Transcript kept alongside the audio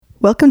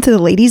Welcome to the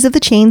Ladies of the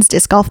Chains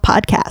Disc Golf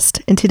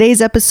Podcast. In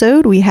today's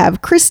episode, we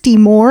have Christy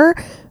Moore,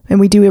 and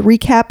we do a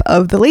recap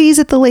of the Ladies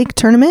at the Lake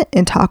tournament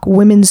and talk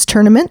women's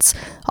tournaments.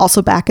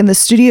 Also back in the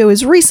studio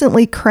is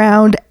recently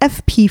crowned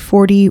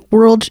FP40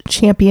 World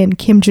Champion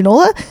Kim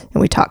Janola,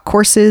 and we talk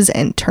courses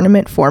and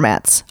tournament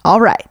formats.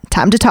 All right,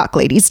 time to talk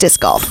ladies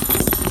disc golf.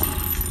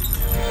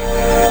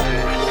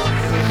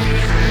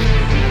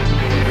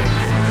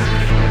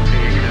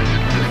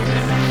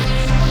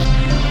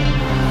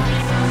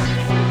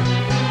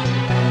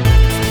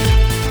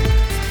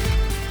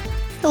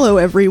 Hello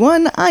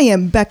everyone, I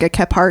am Becca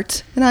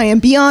Kephart, and I am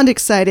beyond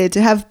excited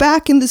to have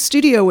back in the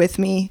studio with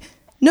me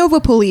Nova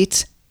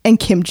Polite and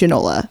Kim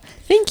Janola.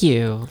 Thank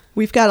you.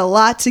 We've got a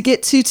lot to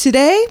get to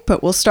today,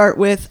 but we'll start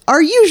with our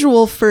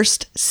usual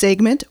first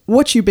segment,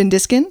 What You Been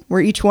Discin',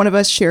 where each one of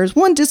us shares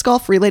one disc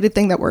golf related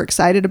thing that we're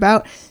excited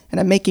about,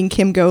 and I'm making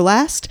Kim go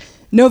last.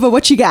 Nova,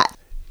 what you got?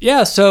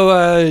 Yeah,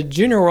 so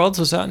Junior Worlds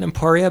was out in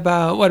Emporia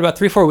about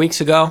 3-4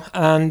 weeks ago,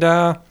 and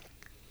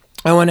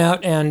I went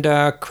out and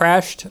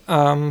crashed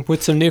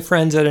with some new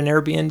friends at an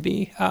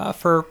Airbnb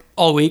for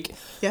all week,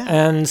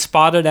 and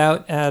spotted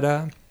out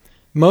at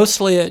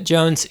mostly at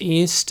Jones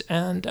East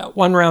and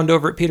one round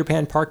over at Peter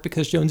Pan Park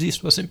because Jones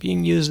East wasn't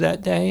being used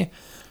that day.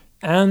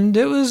 And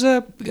it was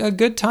a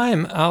good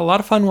time. A lot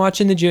of fun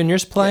watching the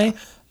juniors play.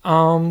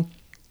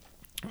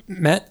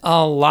 Met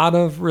a lot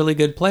of really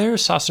good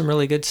players, saw some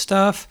really good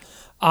stuff.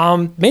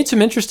 Made some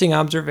interesting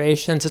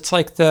observations. It's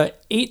like the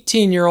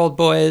 18-year-old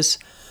boys,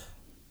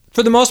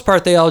 for the most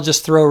part, they all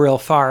just throw real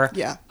far.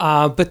 Yeah.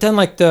 But then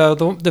like the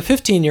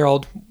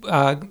 15-year-old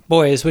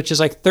boys, which is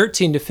like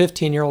 13 to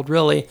 15-year-old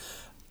really,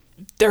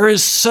 there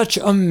is such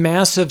a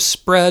massive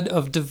spread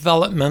of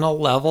developmental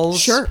levels.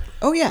 Sure.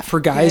 Oh, yeah. For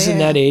guys in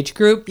that age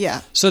group.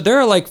 Yeah. So there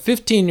are like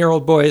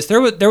 15-year-old boys.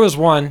 There was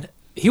one.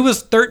 He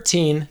was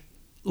 13,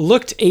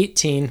 looked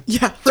 18.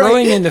 Yeah.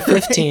 Throwing in the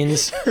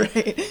 15s.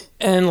 Right.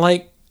 And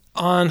like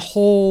on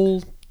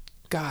hole,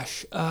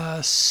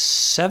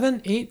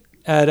 7, 8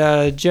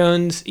 at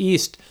Jones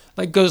East,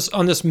 like goes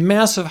on this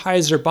massive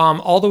hyzer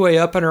bomb all the way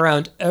up and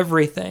around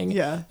everything.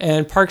 Yeah.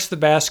 And parks the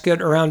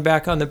basket around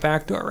back on the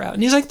backdoor route.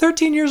 And he's like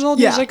 13 years old.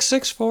 Yeah. He's like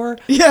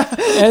 6'4". Yeah.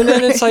 And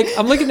then it's like,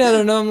 I'm looking at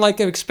it and I'm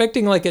like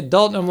expecting like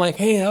adult. And I'm like,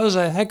 hey, that was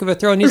a heck of a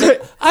throw. And he's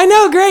like, I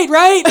know, great,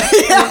 right?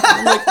 Yeah.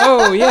 I'm like,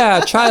 oh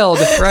yeah, child.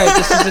 Right.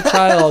 This is a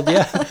child.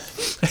 Yeah.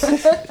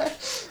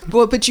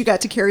 Well, but you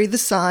got to carry the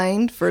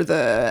sign for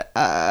the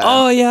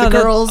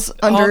girls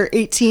under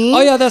 18.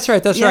 Oh yeah, that's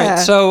right. That's Yeah. right.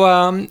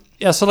 So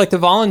so like the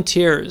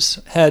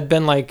volunteers had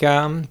been like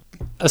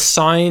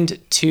assigned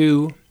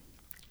to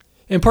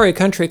Emporia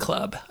Country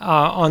Club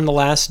on the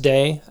last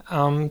day.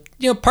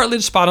 Partly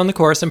to spot on the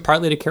course and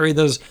partly to carry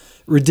those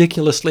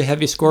ridiculously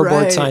heavy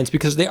scoreboard signs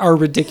because they are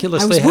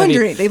ridiculously heavy. I was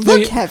wondering, they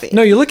look heavy.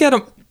 No, you look at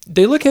them.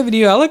 They look heavy to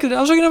you. I was looking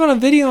at them on a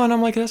video and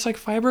I'm like, that's like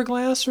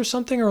fiberglass or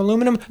something or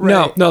aluminum.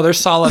 Right. No, they're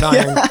solid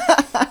iron.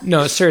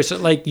 No, seriously,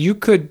 like you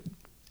could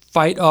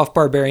fight off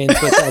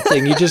barbarians with that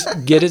thing. You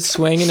just get it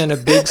swinging in a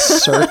big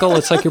circle.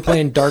 It's like you're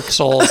playing Dark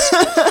Souls.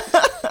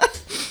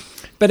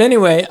 But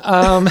anyway,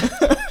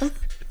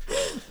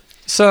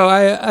 so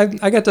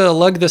I got to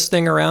lug this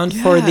thing around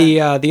for the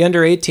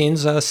under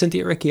 18s,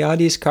 Cynthia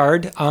Ricciotti's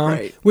card,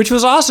 which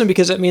was awesome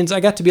because it means I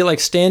got to be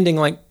like standing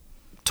like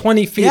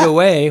 20 feet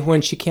away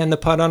when she canned the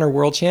putt on her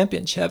world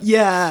championship.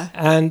 Yeah.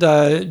 And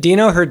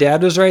Dino, her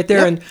dad, was right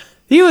there, and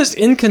he was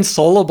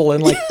inconsolable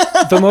in like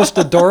the most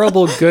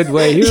adorable good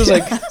way. He was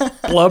like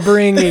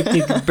blubbering.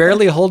 He could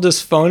barely hold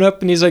his phone up,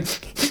 and he's like,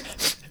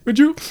 would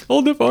you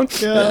hold the phone?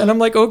 Yeah. And I'm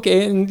like,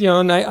 okay. And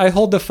and I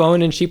hold the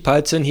phone and she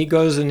putts and he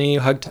goes and he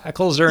hug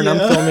tackles her and I'm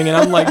filming and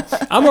I'm like,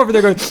 I'm over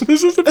there going,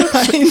 this is the best.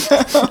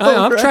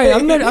 I'm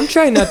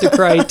trying not to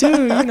cry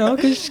too,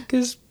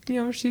 because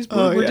we're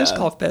disc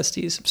golf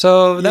besties.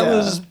 So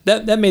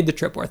that made the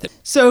trip worth it.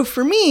 So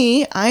for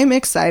me, I'm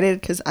excited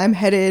because I'm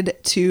headed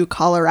to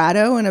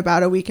Colorado in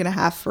about a week and a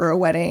half for a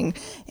wedding.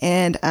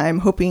 And I'm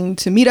hoping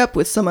to meet up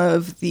with some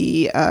of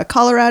the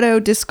Colorado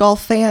disc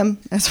golf fam,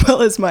 as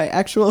well as my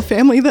actual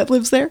family that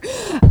lives there.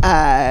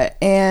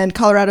 And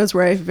Colorado is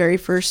where I very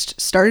first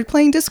started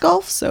playing disc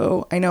golf.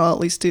 So I know I'll at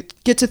least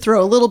get to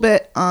throw a little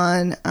bit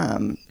on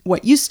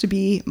what used to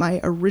be my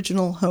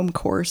original home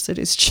course. It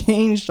has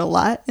changed a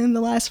lot in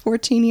the last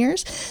 14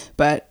 years,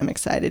 but I'm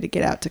excited to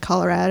get out to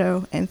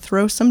Colorado and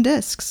throw some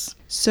discs.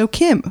 So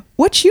Kim,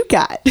 what you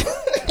got?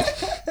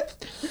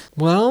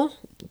 Well,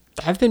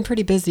 I've been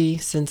pretty busy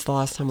since the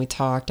last time we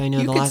talked. I know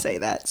you could say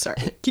that. Sorry.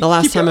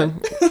 Last time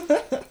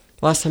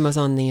I was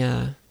on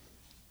the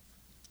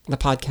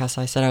podcast,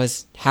 I said I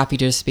was happy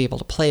to just be able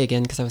to play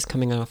again because I was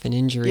coming off an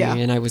injury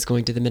and I was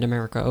going to the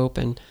Mid-America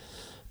Open.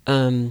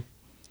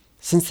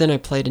 Since then, I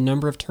played a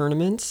number of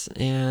tournaments,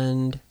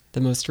 and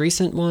the most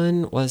recent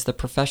one was the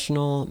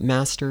Professional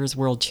Masters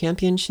World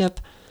Championship,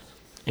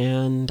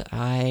 and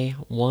I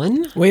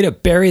won. Way to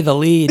bury the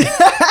lead.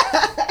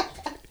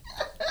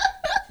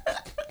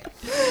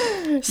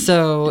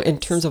 So, in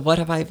terms of what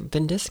have I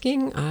been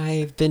disking?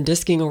 I've been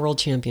disking a World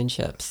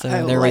Championship, so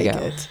there we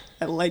go.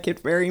 I like it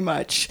very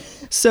much.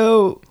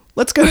 So,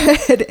 let's go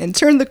ahead and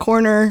turn the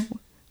corner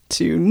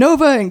to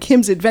Nova and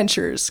Kim's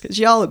adventures, because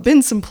y'all have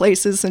been some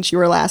places since you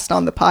were last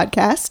on the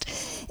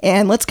podcast.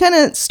 And let's kind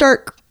of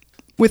start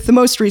with the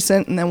most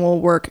recent, and then we'll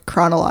work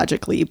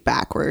chronologically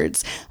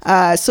backwards.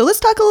 So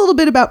let's talk a little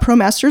bit about Pro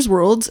Masters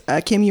Worlds.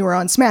 Kim, you were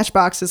on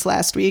Smashbox this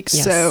last week,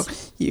 yes. So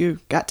you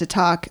got to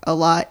talk a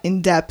lot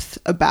in depth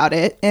about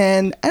it.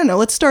 And I don't know,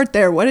 let's start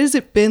there. What has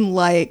it been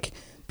like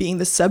being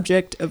the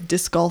subject of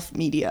disc golf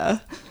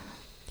media?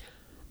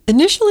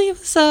 Initially, it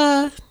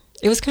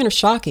was kind of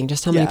shocking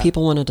just how many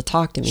people wanted to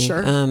talk to me.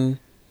 Sure.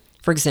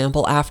 For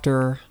example,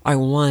 after I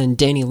won,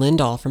 Danny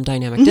Lindahl from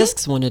Dynamic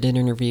Discs wanted an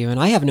interview, and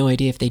I have no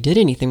idea if they did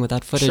anything with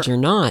that footage or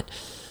not.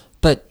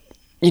 But,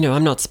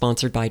 I'm not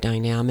sponsored by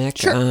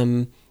Dynamic,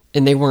 and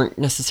they weren't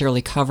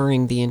necessarily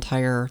covering the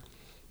entire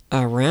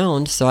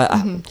round, so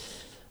I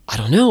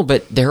don't know,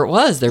 but there it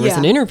was. There was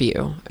an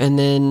interview. And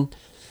then,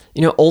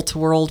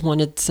 Ultiworld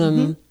wanted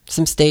some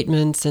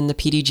statements, and the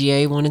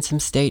PDGA wanted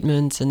some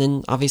statements, and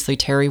then obviously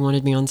Terry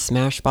wanted me on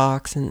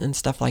Smashbox and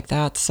stuff like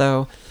that,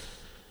 so...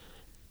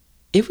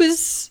 It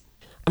was,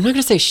 I'm not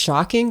going to say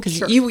shocking, because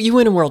you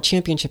win a world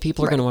championship,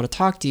 people are going to want to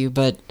talk to you,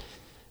 but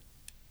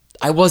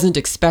I wasn't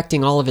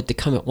expecting all of it to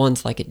come at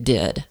once like it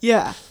did.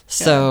 Yeah.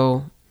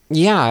 So,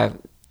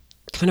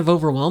 kind of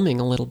overwhelming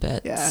a little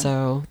bit. Yeah.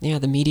 So,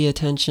 the media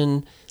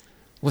attention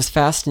was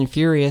fast and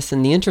furious,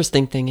 and the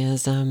interesting thing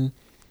is, I'm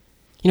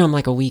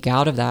like a week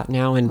out of that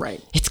now, and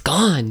it's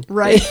gone.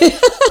 Right.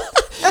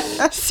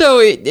 So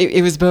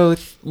it was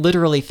both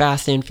literally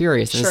fast and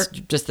furious. It was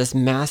just this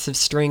massive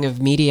string of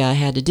media I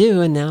had to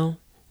do, and now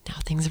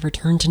things have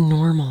returned to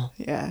normal.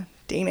 Yeah,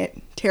 dang it.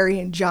 Terry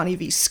and Johnny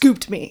V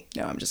scooped me.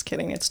 No, I'm just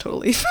kidding. It's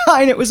totally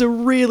fine. It was a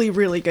really,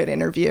 really good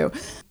interview.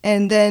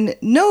 And then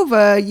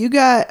Nova, you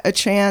got a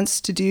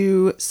chance to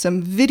do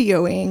some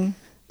videoing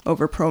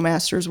over Pro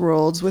Masters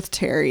Worlds with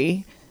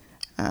Terry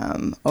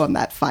on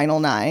that final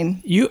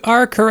 9. You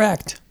are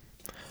correct.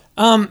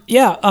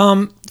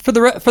 For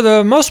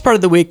the most part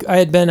of the week, I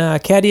had been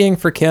caddying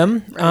for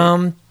Kim,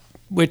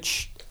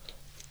 which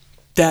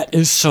that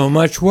is so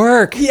much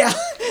work. Yeah.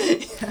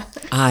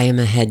 I am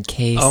a head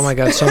case. Oh my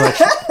God, so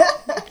much.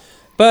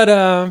 But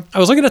I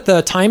was looking at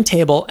the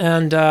timetable,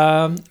 and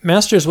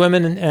Masters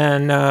women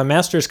and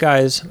Masters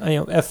guys,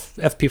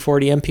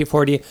 FP40,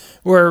 MP40,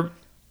 were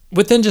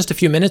within just a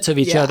few minutes of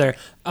each other,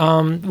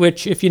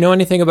 which, if you know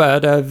anything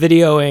about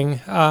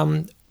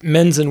videoing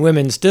men's and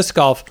women's disc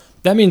golf,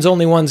 that means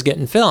only one's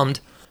getting filmed.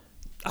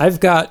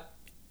 I've got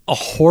a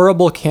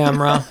horrible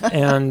camera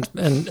and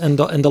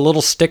a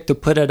little stick to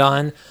put it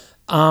on.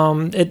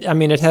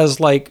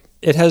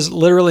 It has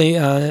literally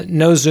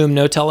no zoom,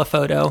 no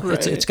telephoto.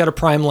 Right. It's got a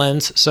prime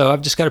lens, so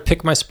I've just got to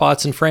pick my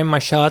spots and frame my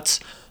shots,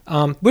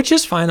 which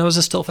is fine. I was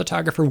a still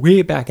photographer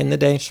way back in the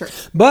day. Sure.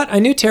 But I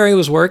knew Terry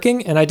was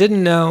working, and I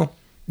didn't know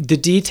the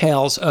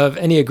details of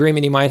any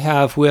agreement he might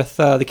have with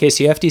the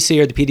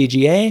KCFDC or the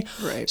PDGA.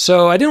 Right.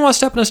 So I didn't want to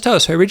step on his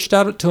toes. So I reached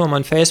out to him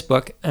on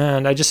Facebook,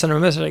 and I just sent him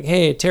a message like,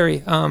 hey,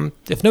 Terry,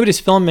 if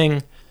nobody's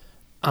filming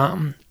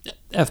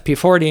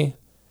FP40,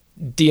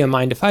 do you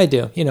mind if I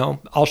do?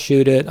 I'll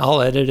shoot it,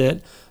 I'll edit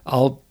it,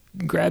 I'll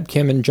grab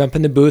Kim and jump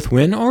in the booth,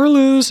 win or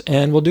lose,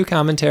 and we'll do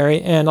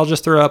commentary, and I'll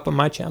just throw it up on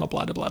my channel,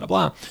 blah, blah, blah,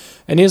 blah.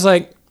 And he's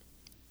like,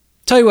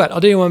 tell you what, I'll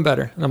do you one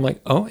better. And I'm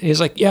like, oh, and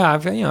he's like, yeah,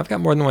 I've got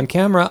more than one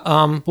camera.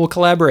 We'll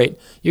collaborate.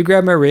 You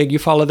grab my rig, you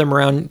follow them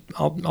around.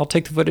 I'll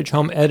take the footage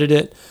home, edit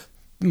it.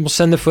 We'll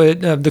send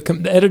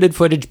the edited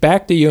footage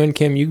back to you and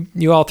Kim.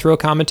 You all throw a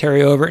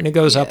commentary over it, and it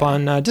goes up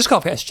on Disc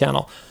Golf Guy's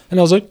channel. And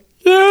I was like,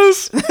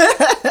 yes,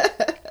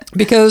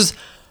 because,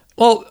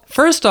 well,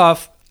 first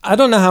off, I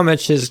don't know how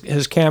much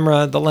his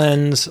camera, the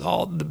lens,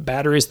 all the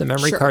batteries, the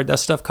memory card, that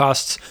stuff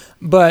costs,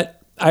 but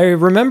I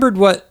remembered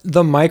what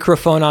the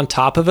microphone on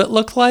top of it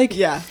looked like.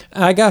 Yeah.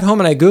 I got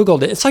home and I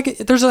Googled it. It's like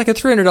there's like a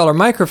 $300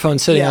 microphone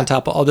sitting on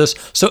top of all this.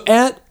 So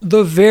at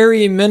the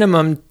very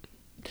minimum,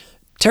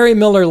 Terry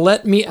Miller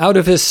let me out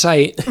of his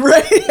sight.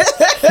 Right.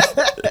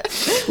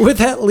 With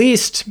at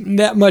least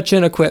that much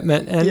in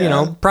equipment,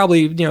 and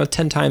probably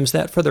 10 times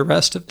that for the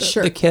rest of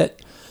the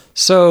kit.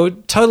 So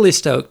totally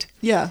stoked.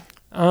 Yeah.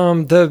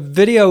 The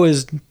video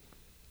is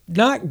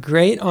not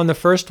great on the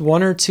first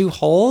 1 or 2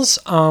 holes.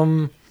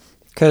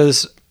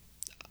 Because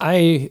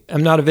I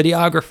am not a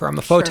videographer, I'm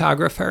a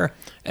photographer.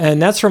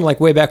 And that's from like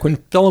way back when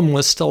film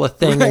was still a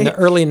thing in the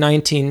early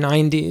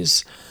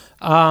 1990s.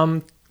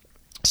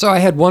 So I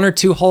had 1 or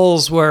 2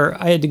 holes where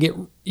I had to get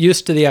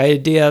used to the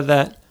idea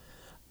that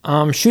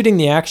shooting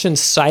the action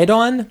side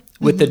on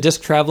with the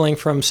disc traveling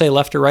from, say,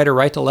 left to right or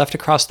right to left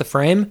across the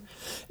frame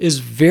is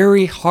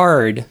very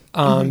hard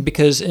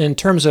because in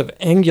terms of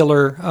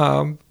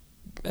angular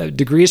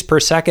degrees per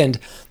second,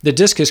 the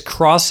disc is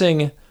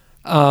crossing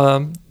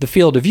the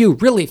field of view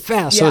really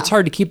fast, so it's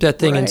hard to keep that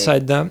thing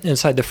inside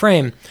the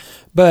frame.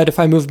 But if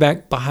I move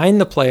back behind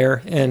the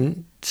player,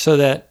 and so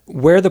that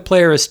where the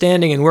player is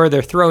standing and where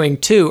they're throwing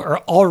to are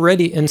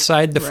already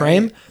inside the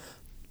frame,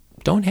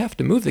 don't have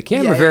to move the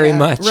camera very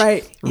much.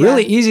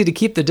 Really easy to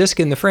keep the disc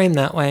in the frame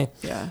that way.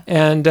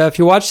 And if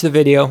you watch the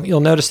video, you'll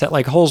notice that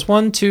like holes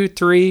 1, 2,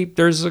 3,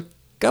 there's a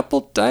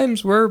couple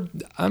times where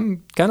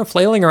I'm kind of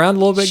flailing around a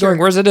little bit, Sure. going,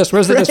 "Where's the disc?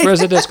 Where's the disc? Where's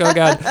the disc? Oh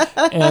God!"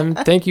 And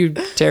thank you,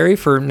 Terry,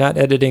 for not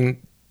editing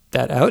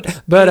that out.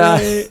 But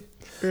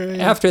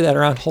after that,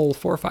 around hole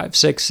 4, 5,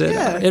 6,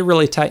 it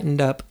really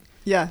tightened up.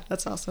 Yeah,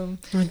 that's awesome.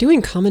 Well,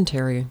 doing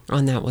commentary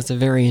on that was a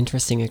very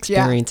interesting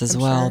experience as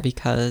I'm well sure.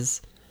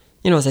 because,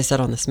 as I said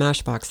on the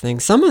Smashbox thing,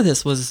 some of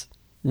this was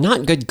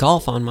not good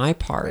golf on my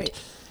part.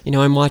 Right.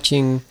 I'm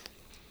watching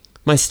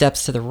my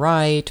steps to the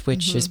right,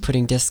 which Mm-hmm. is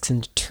putting discs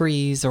into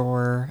trees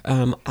or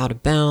out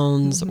of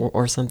bounds Mm-hmm.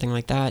 or something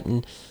like that.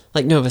 And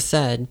like Nova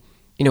said,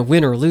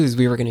 win or lose,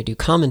 we were going to do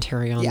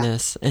commentary on Yeah.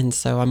 this. And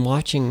so I'm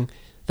watching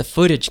the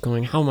footage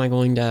going, how am I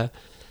going to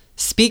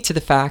speak to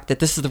the fact that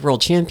this is the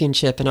world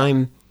championship and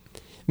I'm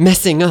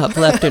messing up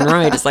left and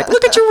right? It's like,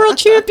 look at your world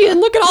champion.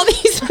 Look at all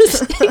these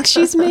mistakes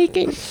she's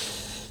making.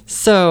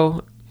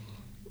 So,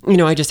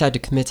 I just had to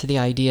commit to the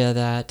idea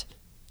that,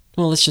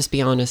 well, let's just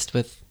be honest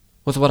with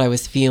what I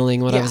was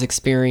feeling, what I Yeah. was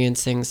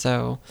experiencing.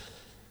 So,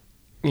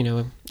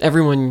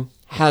 everyone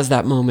has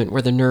that moment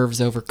where the nerves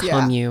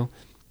overcome Yeah. you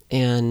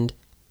and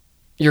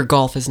your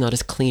golf is not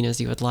as clean as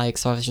you would like.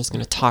 So I was just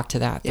going to talk to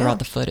that Yeah. throughout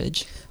the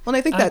footage. Well, and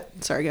I think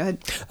sorry, go ahead.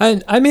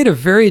 I made a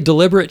very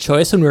deliberate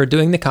choice when we were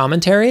doing the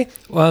commentary.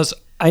 Was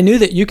I knew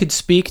that you could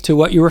speak to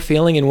what you were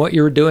feeling and what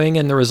you were doing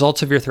and the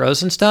results of your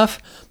throws and stuff,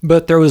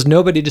 but there was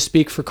nobody to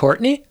speak for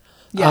Courtney.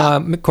 Yeah.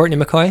 Courtney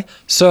McCoy.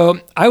 So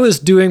I was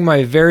doing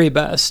my very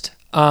best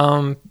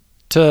to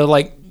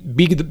like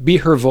be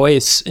her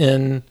voice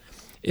in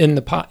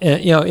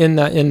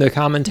the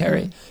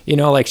commentary.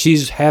 Like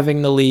she's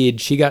having the lead.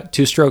 She got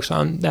 2 strokes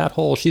on that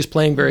hole. She's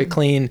playing very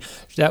clean.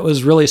 That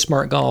was really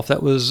smart golf.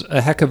 That was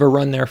a heck of a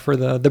run there for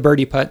the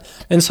birdie putt,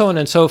 and so on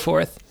and so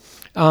forth.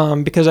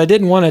 Because I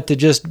didn't want it to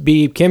just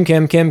be Kim,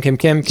 hey Kim,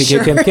 because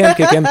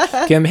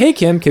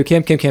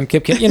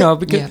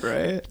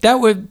Right.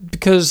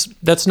 because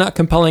that's not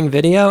compelling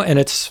video and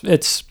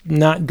it's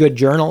not good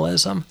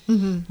journalism.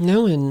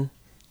 No, and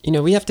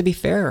we have to be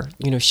fair.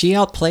 She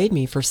outplayed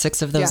me for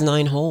 6 of those Yeah.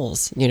 9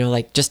 holes.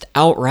 Like just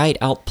outright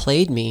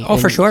outplayed me. Oh,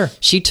 for And sure.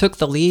 She took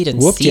the lead and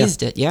Whooped ya.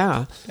 seized it.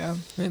 Yeah. Yeah.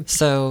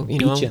 So,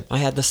 Beat ya. I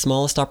had the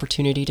smallest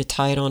opportunity to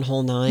tie it on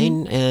hole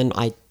 9 and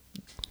I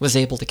was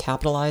able to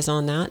capitalize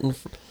on that. And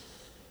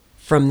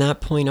from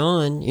that point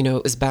on,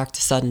 it was back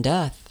to sudden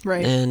death.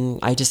 Right. And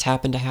I just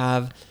happened to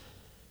have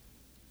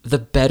the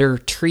better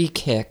tree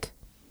kick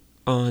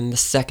on the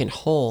second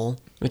hole,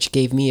 which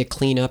gave me a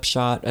clean up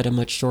shot at a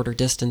much shorter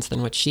distance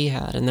than what she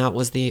had. And that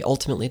was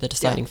ultimately the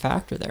deciding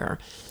factor there.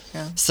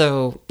 Yeah.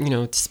 So,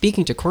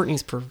 speaking to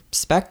Courtney's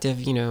perspective,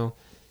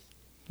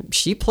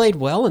 she played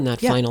well in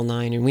that Yeah. final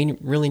 9, and we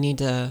really need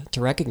to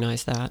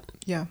recognize that.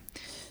 Yeah.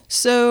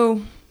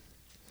 So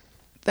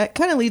that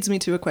kind of leads me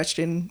to a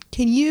question.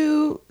 Can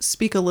you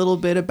speak a little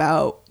bit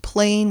about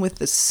playing with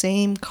the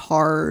same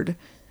card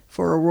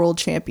for a world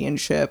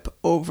championship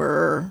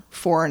over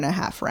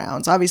 4.5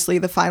 rounds? Obviously,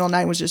 the final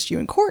 9 was just you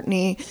and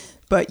Courtney,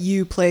 but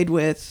you played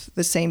with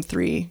the same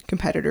 3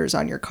 competitors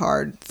on your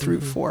card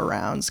through 4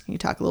 rounds. Can you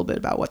talk a little bit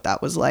about what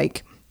that was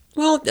like?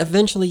 Well,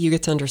 eventually you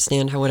get to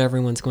understand what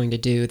everyone's going to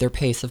do, their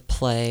pace of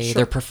play, Sure.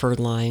 their preferred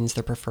lines,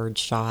 their preferred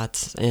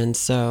shots. And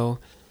so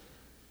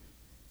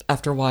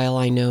after a while,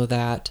 I know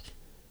that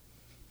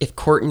if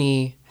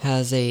Courtney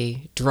has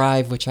a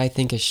drive, which I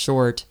think is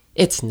short,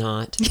 it's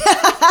not.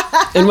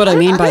 And what I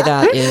mean by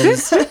that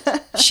is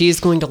she's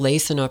going to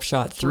lace an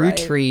upshot through Right.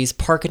 trees,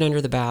 park it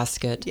under the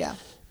basket. Yeah.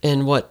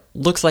 And what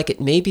looks like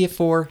it may be a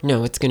 4,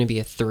 no, it's going to be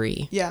a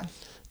 3. Yeah.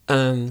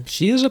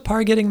 She is a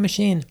par-getting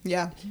machine.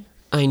 Yeah.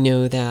 I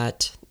know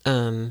that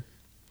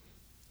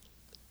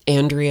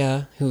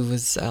Andrea, who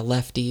was a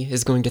lefty,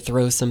 is going to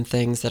throw some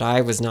things that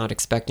I was not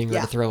expecting her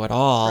Yeah. to throw at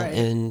all. Right.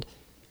 And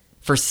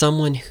for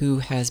someone who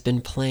has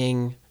been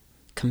playing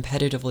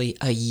competitively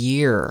a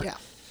year, Yeah.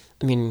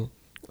 I mean,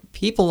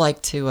 people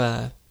like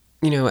to,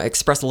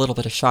 express a little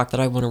bit of shock that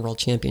I won a world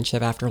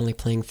championship after only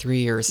playing 3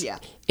 years. Yeah.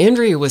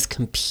 Andrea was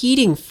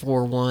competing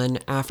for one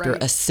after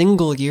Right. a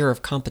single year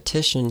of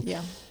competition.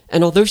 Yeah.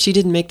 And although she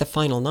didn't make the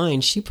final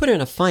 9, she put in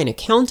a fine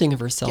accounting of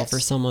herself Yes. for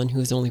someone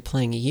who's only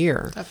playing a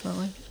year.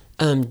 Definitely.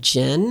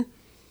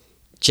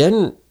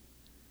 Jen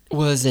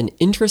was an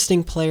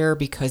interesting player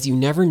because you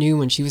never knew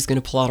when she was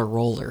going to pull out a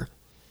roller.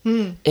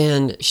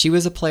 And she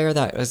was a player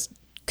that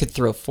could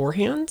throw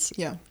forehands,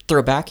 Yeah.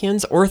 throw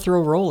backhands, or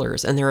throw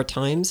rollers. And there are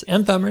times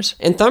And thumbers.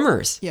 and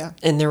thumbers. Yeah.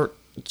 And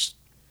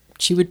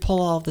she would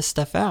pull all this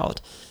stuff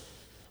out.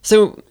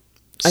 So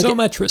So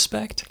much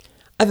respect.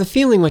 I have a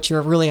feeling what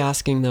you're really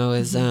asking though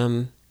is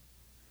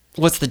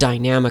what's the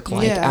dynamic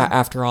like Yeah.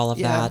 after all of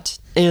Yeah. that?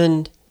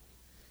 And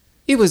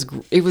it was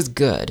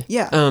good.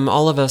 Yeah.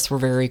 All of us were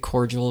very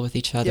cordial with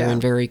each other Yeah.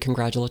 and very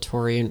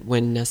congratulatory and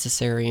when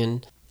necessary.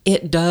 And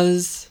it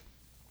does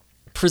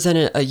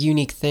present a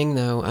unique thing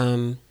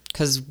though,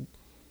 because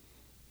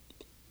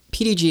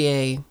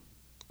PDGA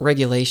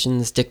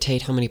regulations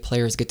dictate how many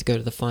players get to go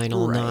to the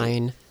final Right.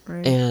 9,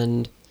 Right.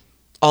 and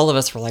all of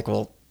us were like,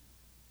 well,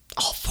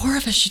 all 4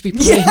 of us should be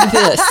playing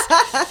this.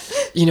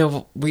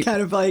 We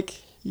Kind of like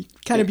you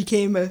kind of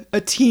became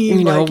a team.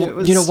 You know, like it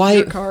was why?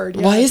 your card.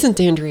 Why isn't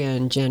Andrea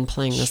and Jen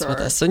playing this with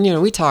Sure. us?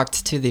 And we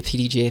talked to the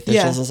PDGA officials.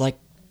 Yeah. I was like,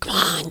 come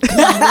on,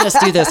 let's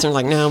do this. And they're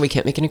like, no, we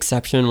can't make an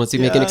exception. Once we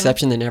make an Yeah.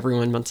 exception, then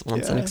everyone wants an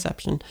Yeah.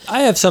 exception.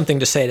 I have something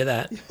to say to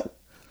that,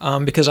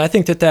 because I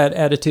think that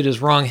attitude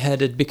is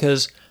wrong-headed.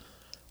 Because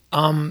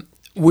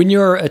when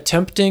you're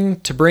attempting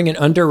to bring an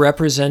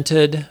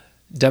underrepresented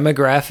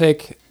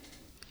demographic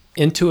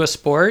into a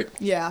sport,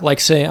 Yeah. like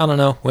say, I don't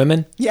know,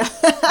 women, Yeah.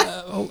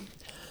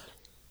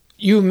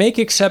 you make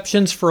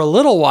exceptions for a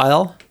little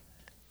while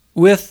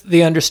with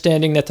the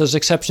understanding that those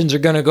exceptions are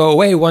going to go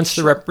away once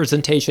the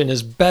representation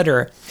is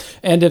better.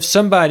 And if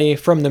somebody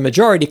from the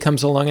majority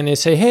comes along and they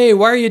say, hey,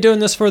 why are you doing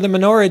this for the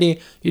minority?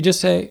 You just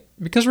say,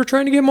 because we're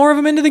trying to get more of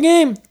them into the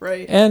game.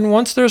 Right. And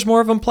once there's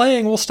more of them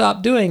playing, we'll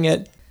stop doing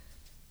it.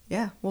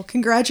 Yeah. Well,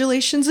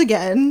 congratulations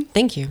again.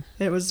 Thank you.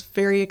 It was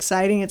very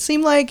exciting. It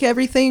seemed like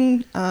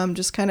everything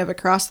just kind of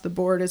across the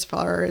board as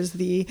far as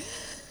the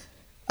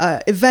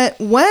event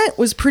went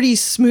was pretty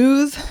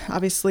smooth.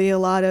 Obviously, a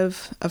lot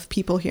of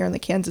people here in the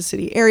Kansas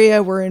City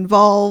area were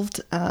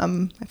involved.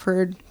 I've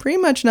heard pretty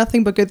much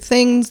nothing but good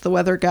things. The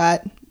weather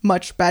got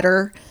much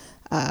better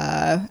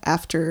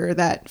after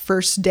that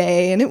first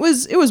day, and it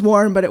was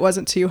warm, but it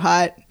wasn't too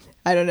hot.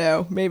 I don't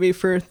know. Maybe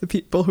for the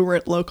people who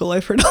weren't local,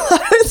 I've heard a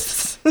lot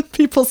of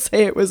people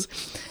say it was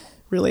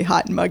really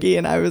hot and muggy,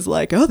 and I was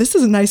like, oh, this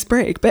is a nice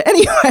break. But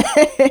anyway.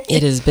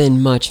 It has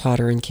been much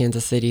hotter in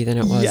Kansas City than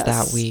it was Yes.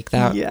 that week.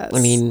 Yes. I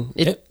mean,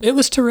 It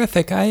was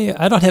terrific.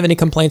 I don't have any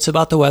complaints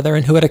about the weather,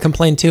 and who would I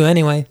complain to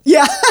anyway?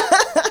 Yeah.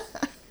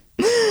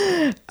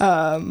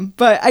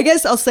 But I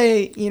guess I'll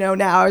say,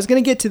 now I was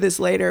going to get to this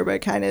later,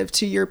 but kind of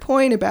to your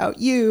point about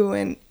you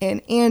and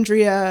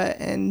Andrea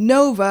and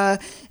Nova.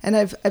 And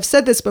I've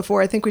said this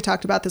before. I think we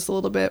talked about this a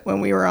little bit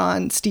when we were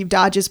on Steve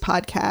Dodge's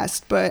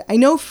podcast, but I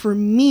know for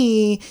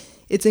me,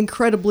 it's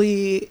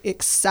incredibly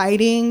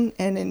exciting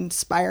and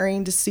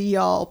inspiring to see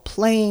y'all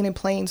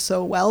playing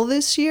so well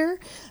this year.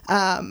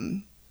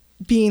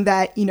 Being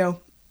that,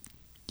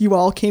 you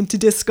all came to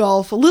disc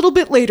golf a little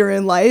bit later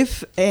in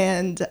life.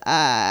 And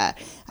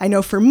I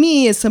know for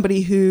me, as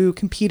somebody who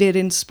competed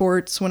in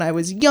sports when I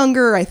was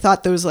younger, I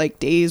thought those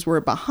days were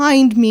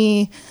behind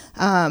me.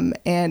 And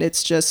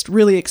it's just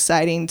really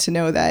exciting to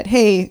know that,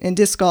 hey, in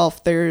disc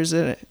golf, there's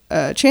a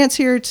chance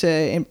here to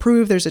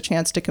improve. There's a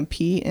chance to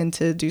compete and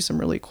to do some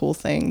really cool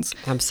things.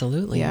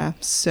 absolutely. Yeah.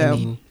 So. I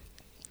mean,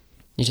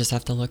 you just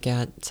have to look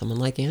at someone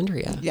like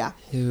Andrea, Yeah.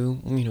 who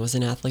was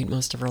an athlete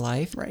most of her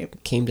life. Right.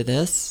 Came to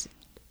this.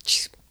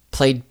 She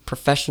played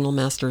professional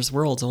Masters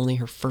Worlds only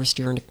her first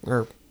year,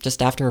 or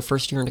just after her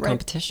first year into Right.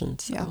 competition.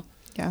 So. Yeah.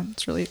 Yeah.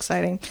 It's really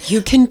exciting.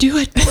 You can do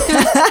it.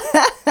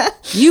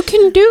 You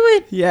can do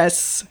it.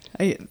 Yes.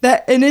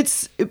 But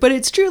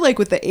it's true,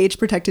 with the age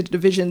protected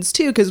divisions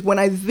too, because when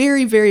I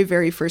very, very,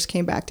 very first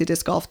came back to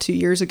disc golf 2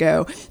 years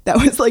ago, that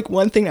was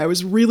one thing I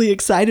was really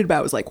excited about.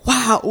 I was like,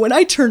 wow, when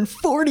I turn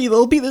 40,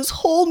 there'll be this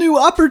whole new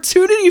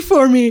opportunity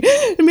for me,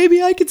 and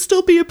maybe I could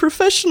still be a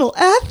professional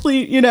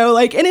athlete, and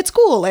it's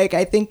cool.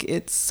 I think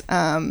it's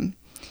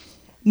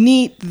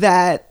neat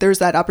that there's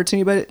that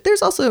opportunity, but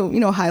there's also,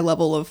 high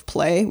level of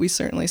play. We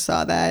certainly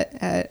saw that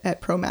at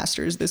Pro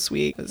Masters this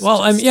week.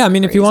 Well, if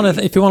you want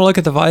to look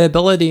at the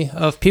viability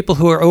of people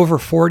who are over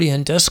 40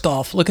 in disc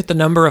golf, look at the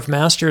number of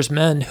Masters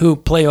men who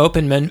play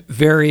open men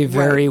very,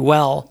 very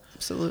well.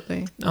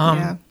 Absolutely.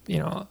 Cam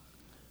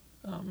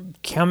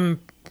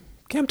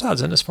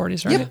Todd's in his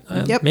 40s, right?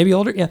 Yep. Yep. Maybe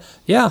older.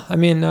 Yeah. I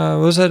mean,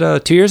 was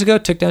it 2 years ago?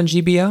 Took down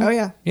GBO. Oh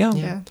yeah.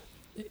 Yeah.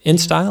 In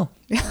style.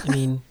 I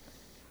mean,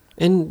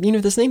 and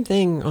the same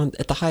thing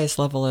at the highest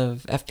level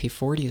of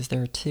FP40 is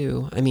there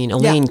too. I mean,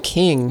 Elaine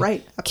King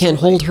Right. can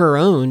hold her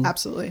own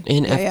Absolutely.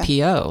 in Yeah,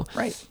 FPO. yeah.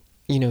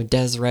 Right.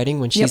 Des Redding,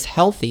 when she's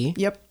healthy,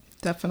 Yep.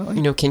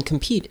 Definitely. can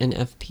compete in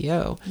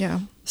FPO. Yeah.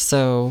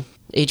 So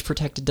age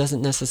protected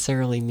doesn't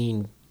necessarily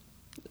mean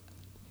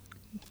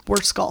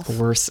Worse golf.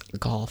 worse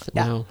golf.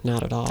 Yeah. No,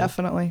 not at all.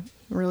 Definitely.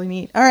 Really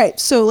neat. All right.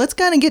 So let's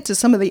kind of get to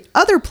some of the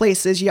other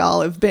places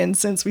y'all have been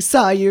since we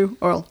saw you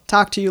or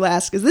talked to you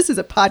last, because this is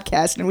a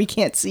podcast and we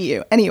can't see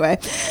you. Anyway.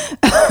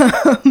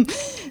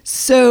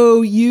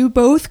 So you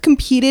both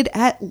competed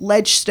at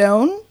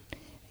Ledgestone,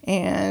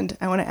 and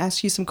I want to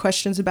ask you some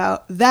questions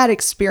about that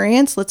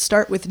experience. Let's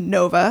start with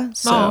Nova.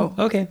 So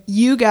okay.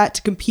 you got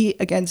to compete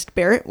against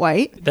Barrett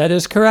White That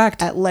is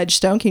correct. at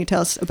Ledgestone. Can you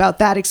tell us about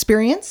that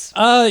experience?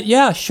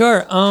 Yeah,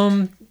 sure.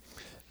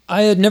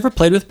 I had never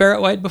played with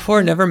Barrett White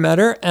before, never met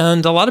her,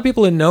 and a lot of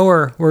people who know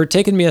her were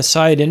taking me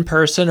aside in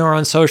person or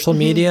on social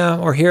media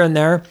or here and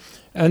there,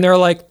 and they're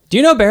like, "Do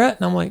you know Barrett?"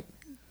 And I'm like,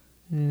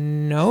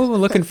 "No,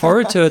 looking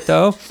forward to it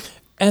though."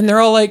 And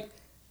they're all like,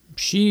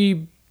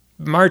 "She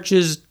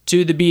marches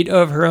to the beat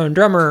of her own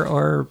drummer,"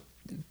 or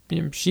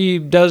 "She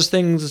does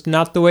things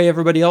not the way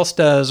everybody else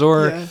does,"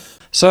 or Yeah.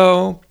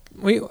 so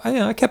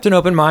I kept an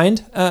open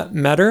mind,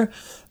 met her.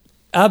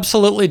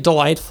 Absolutely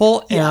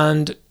delightful,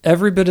 and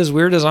every bit as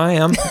weird as I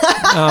am.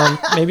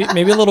 Maybe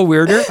a little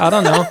weirder. I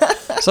don't know.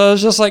 So I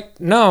was just like,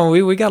 no,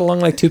 we got along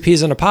like two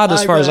peas in a pod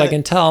as far as I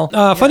can tell.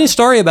 Funny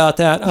story about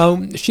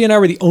that. She and I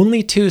were the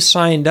only two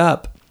signed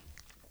up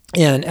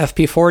in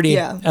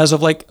FP40 as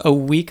of like a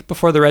week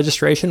before the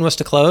registration was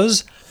to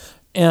close.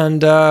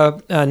 And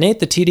Nate,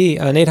 the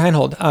TD, Nate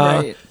Heinhold,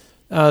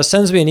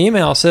 sends me an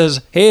email,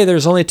 says, hey,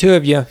 there's only two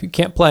of you. You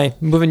can't play.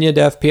 I'm moving you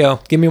to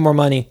FPO. Give me more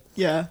money.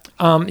 Yeah.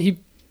 He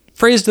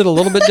phrased it a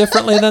little bit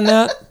differently than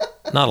that.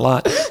 Not a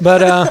lot.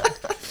 But,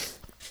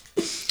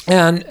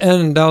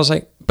 and I was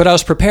like, but I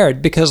was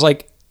prepared because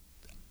like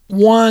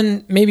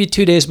maybe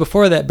 2 days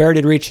before that, Barrett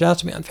had reached out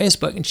to me on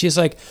Facebook and she's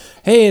like,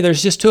 hey,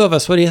 there's just two of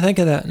us. What do you think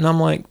of that? And I'm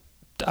like,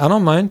 I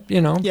don't mind.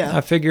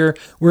 I figure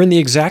we're in the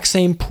exact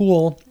same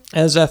pool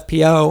as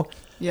FPO.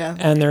 Yeah.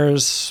 And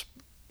there's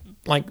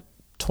like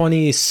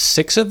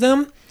 26 of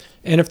them.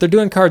 And if they're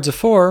doing cards of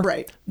four,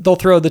 they'll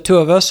throw the two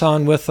of us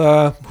on with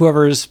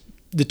whoever's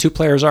the two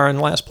players are in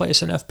last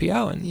place in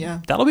FPO.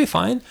 And that'll be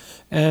fine.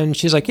 And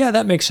she's like, yeah,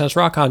 that makes sense.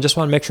 Rock on. Just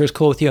want to make sure it's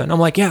cool with you. And I'm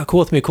like, yeah, cool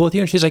with me, cool with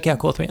you. And she's like, yeah,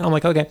 cool with me. And I'm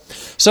like, okay.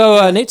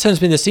 So Nate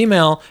sends me this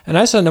email and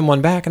I send him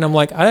one back and I'm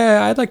like,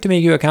 I'd like to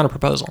make you a counter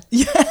proposal.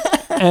 Yeah.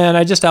 And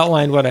I just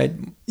outlined what I've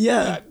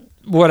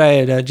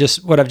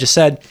just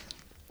said.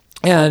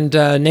 And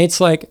Nate's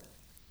like,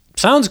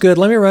 sounds good.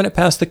 Let me run it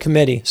past the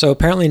committee. So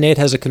apparently Nate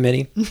has a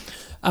committee.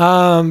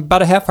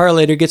 About a half hour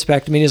later, gets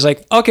back to me and he's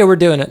like, okay, we're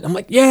doing it. I'm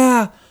like,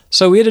 yeah.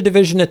 So we had a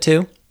division of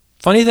two.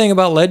 Funny thing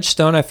about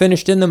Ledgestone, I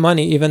finished in the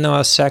money even though I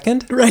was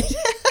second. Right.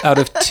 Out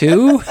of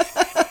two.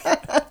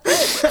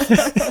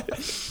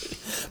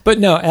 But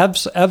no,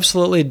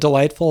 absolutely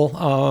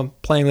delightful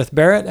playing with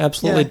Barrett.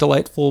 Absolutely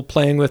delightful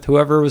playing with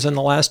whoever was in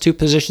the last two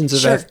positions of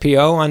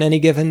FPO on any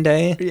given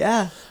day.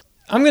 Yeah.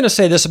 I'm going to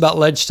say this about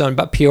Ledgestone,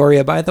 about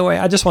Peoria, by the way.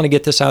 I just want to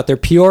get this out there.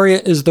 Peoria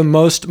is the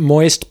most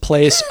moist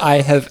place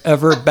I have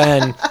ever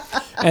been.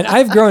 And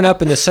I've grown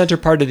up in the center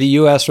part of the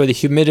U.S. where the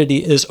humidity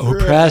is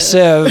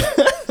oppressive.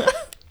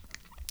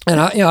 And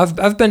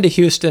I've been to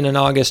Houston in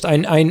August.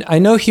 I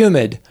know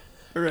humid.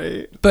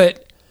 Right.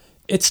 But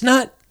it's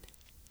not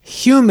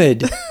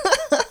humid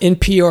in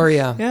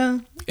Peoria. Yeah.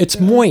 It's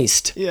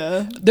moist.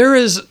 Yeah. There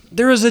is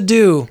a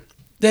dew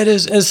that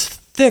is as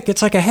thick.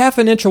 It's like a half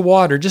an inch of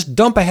water. Just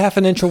dump a half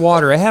an inch of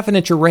water, a half an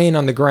inch of rain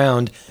on the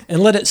ground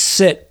and let it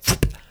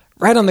sit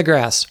right on the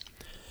grass.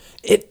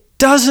 It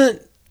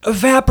doesn't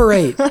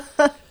evaporate.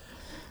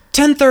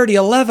 10:30,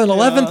 11,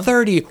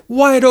 11:30,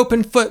 wide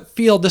open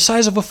field, the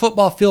size of a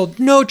football field,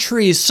 no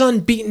trees, sun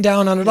beating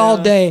down on it all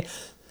day.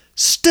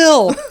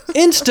 Still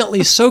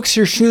instantly soaks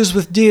your shoes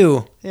with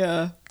dew.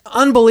 Yeah.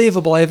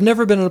 Unbelievable. I've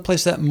never been in a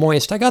place that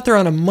moist. I got there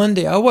on a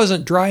Monday. I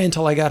wasn't dry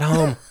until I got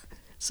home.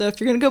 So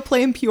if you're going to go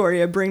play in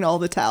Peoria, bring all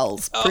the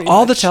towels.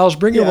 All the towels.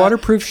 Bring your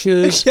waterproof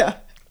shoes. Yeah.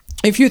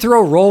 If you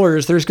throw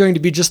rollers, there's going to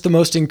be just the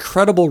most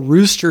incredible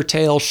rooster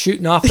tail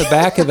shooting off the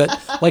back of it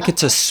like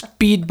it's a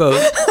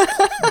speedboat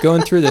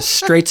going through the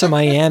Straits of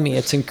Miami.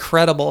 It's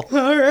incredible.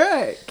 All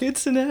right. Good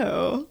to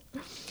know.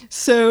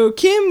 So,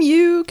 Kim,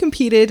 you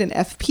competed in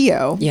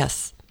FPO.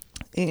 Yes.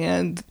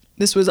 And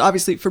this was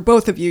obviously for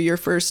both of you your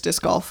first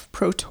Disc Golf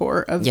Pro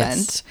Tour event.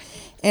 Yes.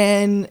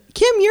 And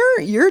Kim,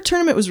 your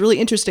tournament was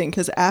really interesting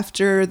because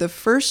after the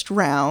first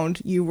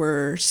round, you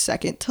were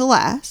second to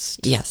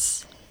last.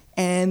 Yes.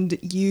 And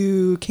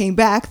you came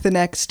back the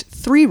next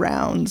 3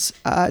 rounds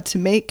to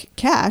make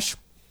cash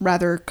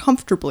rather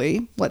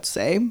comfortably, let's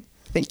say.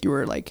 I think you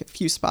were like a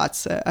few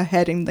spots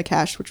ahead in the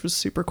cash, which was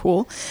super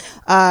cool.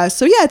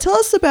 So yeah, tell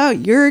us about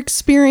your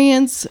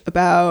experience,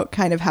 about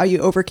kind of how you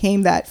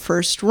overcame that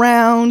first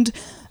round,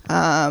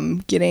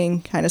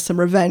 getting kind of some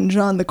revenge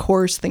on the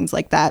course, things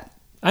like that.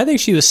 I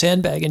think she was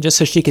sandbagging just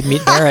so she could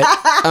meet Barrett.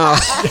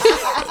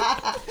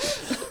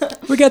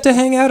 We got to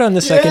hang out on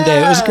the second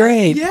day. It was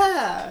great.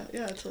 Yeah,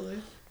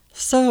 totally.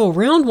 So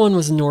round 1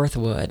 was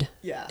Northwood.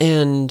 Yeah.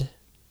 And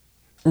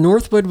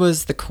Northwood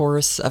was the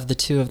course of the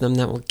two of them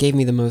that gave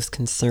me the most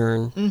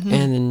concern. Mm-hmm.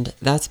 And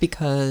that's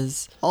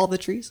because... all the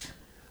trees?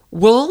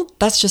 Well,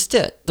 that's just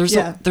it.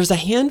 There's a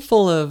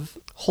handful of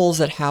holes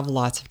that have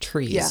lots of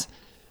trees. Yeah.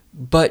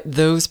 But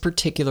those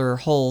particular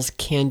holes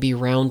can be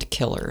round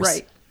killers.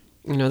 Right.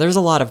 You know, there's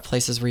a lot of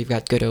places where you've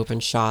got good open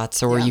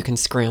shots or where you can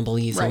scramble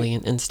easily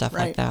and stuff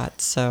like that.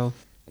 So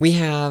we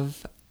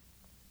have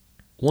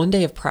one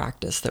day of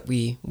practice that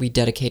we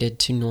dedicated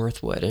to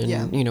Northwood.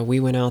 And, you know,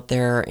 we went out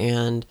there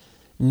and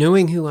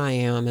knowing who I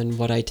am and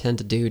what I tend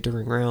to do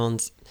during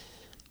rounds,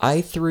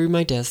 I threw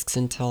my discs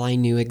until I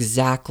knew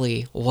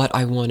exactly what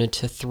I wanted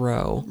to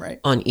throw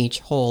on each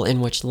hole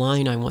and which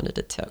line I wanted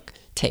to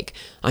take.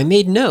 I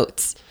made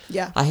notes.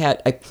 Yeah.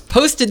 I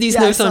posted these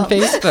notes on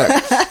Facebook.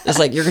 It's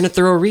like, you're going to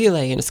throw a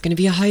relay and it's going to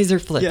be a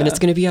hyzer flip and it's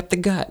going to be up the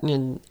gut.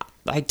 And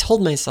I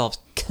told myself,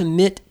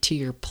 commit to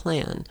your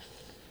plan.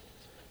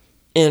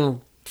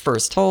 And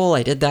first hole,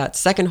 I did that.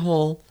 Second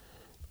hole,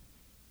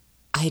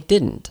 I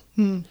didn't.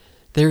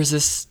 There's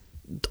this,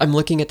 I'm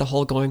looking at the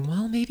hole going,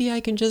 well, maybe I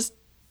can just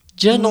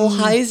gentle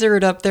hyzer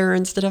it up there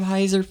instead of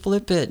hyzer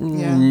flip it.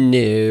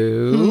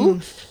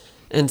 No.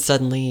 And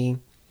suddenly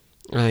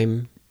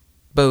I'm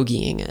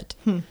bogeying it.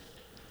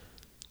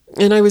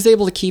 And I was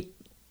able to keep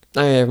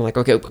I'm like,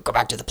 okay, go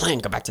back to the plan,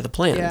 go back to the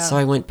plan. Yeah. So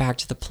I went back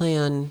to the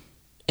plan,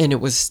 and it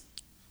was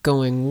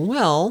going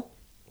well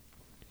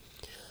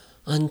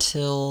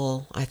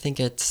until I think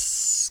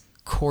it's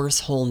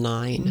course hole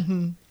 9.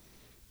 Mm-hmm.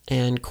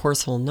 And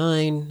course hole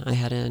 9, I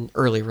had an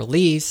early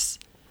release,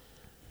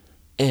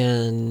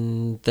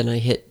 and then I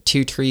hit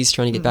 2 trees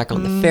trying to get back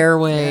on the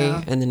fairway,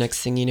 Yeah. and the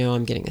next thing you know,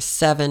 I'm getting a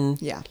 7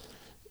 Yeah.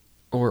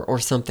 or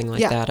something like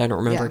Yeah. that. I don't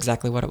remember Yeah.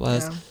 exactly what it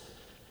was. Yeah.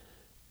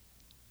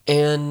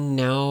 And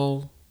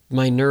now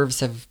my nerves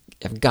have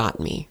got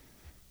me.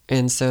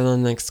 And so the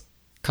next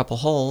couple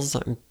holes,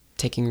 I'm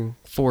taking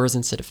 4s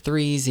instead of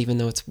 3s, even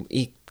though it's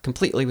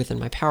completely within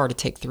my power to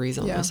take 3s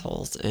on Yeah. those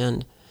holes.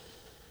 And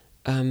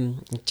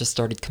it just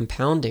started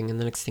compounding. And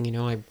the next thing you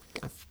know, I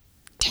got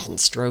 10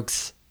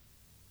 strokes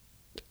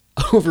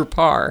over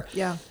par.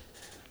 Yeah.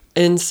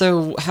 And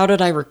so how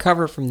did I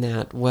recover from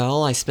that?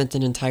 Well, I spent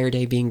an entire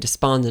day being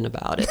despondent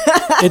about it.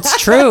 It's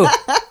true.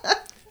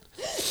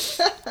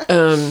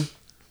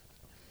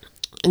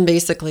 And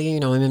basically,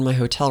 I'm in my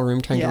hotel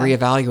room trying Yeah. to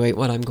reevaluate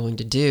what I'm going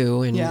to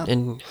do and, Yeah.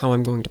 and how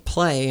I'm going to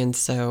play. And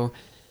so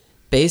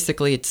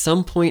basically, at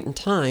some point in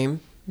time,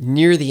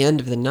 near the end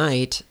of the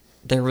night,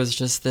 there was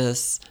just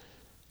this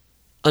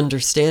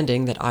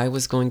understanding that I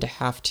was going to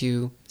have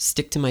to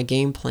stick to my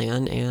game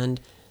plan. And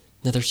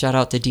another shout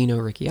out to Dino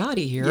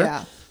Ricciardi here.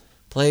 Yeah.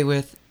 Play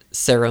with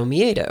Cero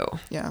Miedo.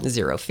 Yeah.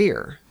 Zero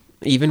fear.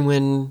 Even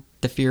when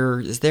the fear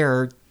is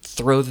there,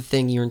 throw the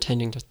thing you're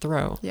intending to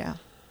throw. Yeah.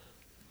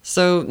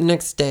 So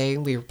next day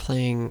we were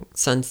playing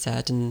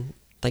Sunset, and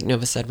like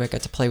Nova said, I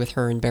got to play with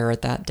her and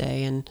Barrett that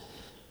day, and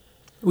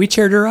We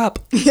cheered her up.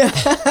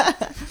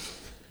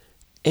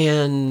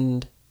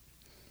 and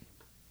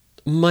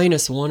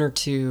minus 1 or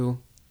 2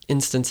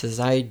 instances,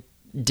 I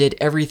did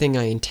everything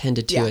I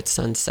intended to Yeah. at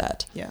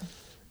Sunset. Yeah.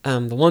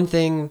 The one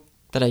thing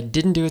that I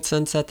didn't do at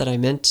Sunset that I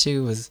meant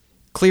to was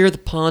clear the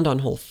pond on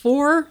hole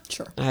 4.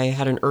 Sure. I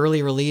had an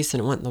early release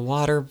and it went in the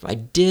water. I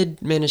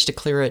did manage to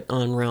clear it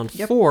on round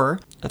Yep. 4.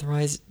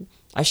 Otherwise,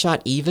 I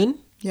shot even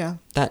Yeah.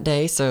 that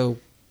day, so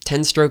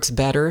 10 strokes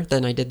better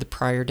than I did the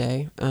prior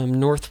day.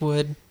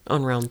 Northwood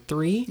on round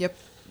 3. Yep.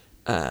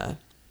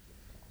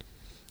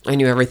 I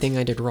knew everything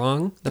I did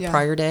wrong the Yeah.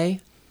 prior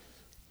day,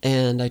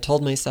 and I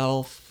told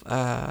myself,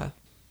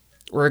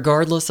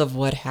 regardless of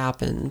what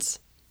happens,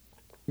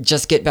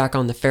 just get back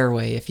on the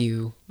fairway if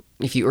you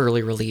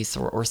early release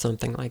or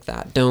something like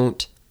that.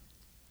 Don't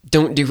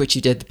do what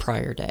you did the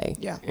prior day.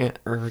 Yeah.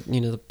 Or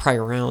the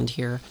prior round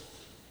here.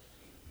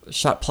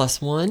 Shot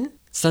 +1.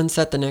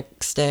 Sunset the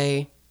next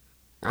day.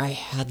 I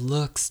had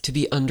looks to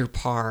be under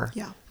par.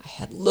 Yeah. I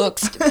had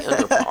looks to be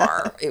under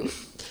par. It was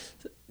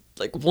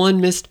like one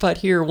missed putt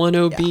here, one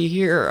OB Yeah.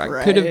 here.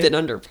 I could have Right. been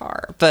under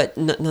par, but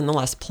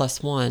nonetheless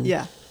 +1.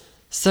 Yeah.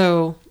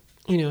 So,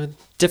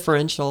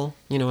 differential,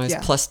 I was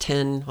Yeah.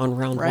 +10 on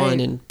round Right. 1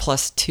 and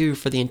 +2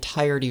 for the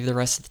entirety of the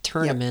rest of the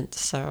tournament.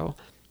 So,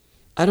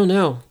 I don't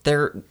know.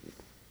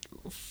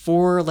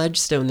 For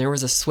Ledgestone, there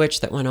was a switch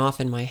that went off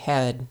in my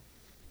head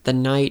the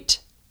night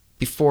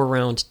before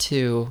round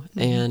 2,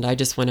 and I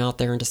just went out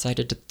there and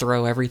decided to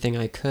throw everything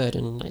I could,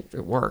 and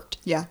it worked.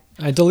 Yeah.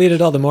 I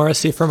deleted all the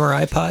Morrissey from her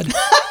iPod.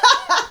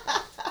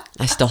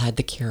 I still had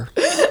the cure.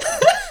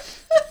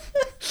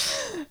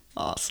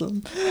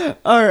 Awesome.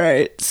 All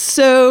right.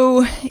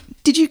 So,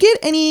 did you get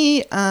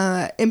any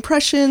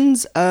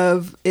impressions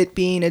of it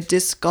being a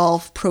disc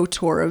golf pro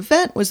tour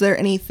event? Was there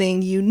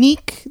anything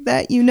unique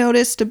that you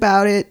noticed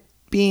about it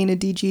being a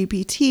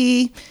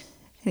DGPT?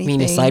 I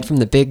mean, aside from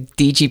the big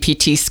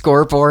DGPT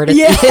scoreboard at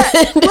Yeah,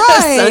 the end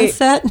right. of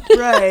Sunset.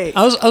 Right.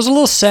 I was a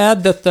little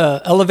sad that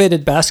the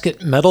elevated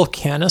basket metal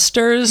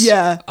canisters.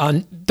 Yeah.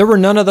 There were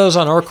none of those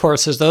on our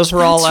courses. Those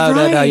were all That's out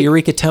at right.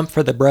 Eureka Temp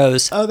for the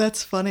bros. Oh,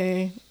 that's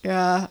funny.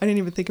 Yeah, I didn't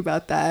even think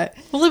about that.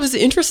 Well, it was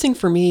interesting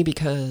for me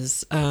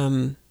because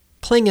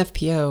playing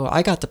FPO,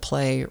 I got to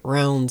play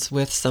rounds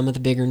with some of the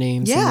bigger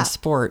names in Yeah. the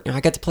sport.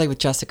 I got to play with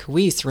Jessica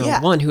Weiss round Yeah.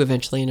 1, who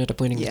eventually ended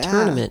up winning Yeah. the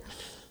tournament.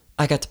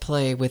 I got to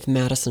play with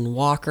Madison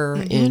Walker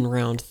Mm-hmm. in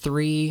round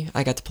 3.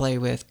 I got to play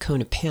with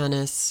Kona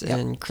Panis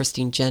and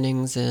Christine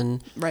Jennings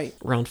in Right.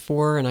 round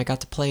 4. And I got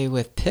to play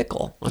with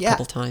Pickle a Yeah,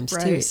 couple times too.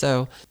 right.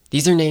 So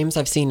these are names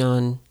I've seen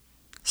on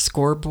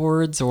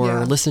scoreboards or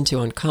Yeah. listened to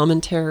on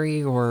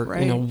commentary or,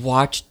 Right.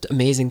 watched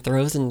amazing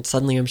throws, and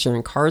suddenly I'm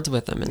sharing cards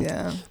with them. And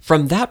Yeah.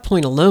 from that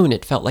point alone,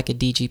 it felt like a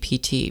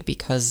DGPT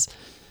because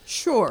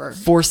Sure.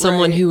 for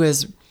someone Right. who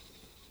has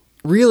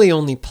really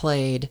only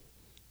played,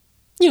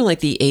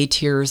 like the A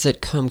tiers that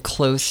come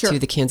close Sure. to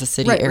the Kansas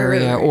City Right, right,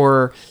 area right.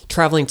 or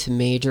traveling to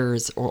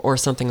majors or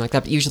something like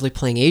that, but usually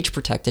playing age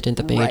protected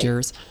into Right.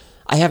 majors.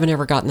 I haven't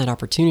ever gotten that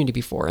opportunity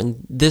before. And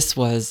this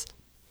was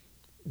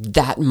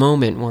that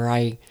moment where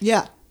I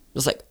Yeah.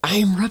 was like, I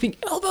am rubbing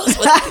elbows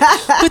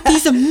with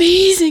these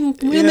amazing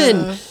women.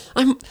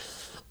 Yeah.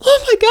 Oh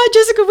my God,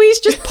 Jessica Weiss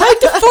just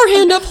piped a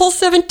forehand up hole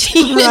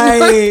 17.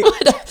 Right.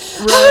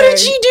 How did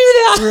she do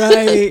that?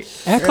 Right.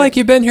 Act like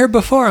you've been here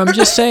before. I'm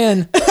just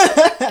saying.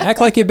 Act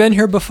like you've been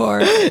here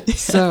before.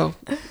 So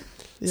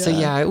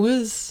yeah, it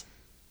was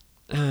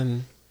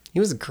He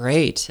was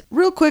great.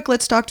 Real quick,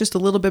 let's talk just a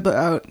little bit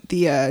about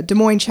the Des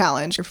Moines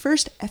Challenge, your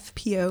first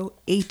FPO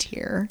A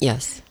tier.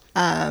 Yes.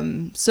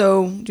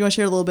 So do you want to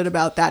share a little bit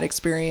about that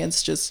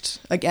experience? Just,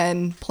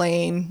 again,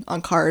 playing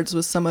on cards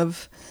with some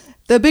of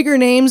the bigger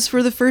names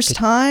for the first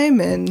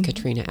time. And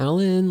Katrina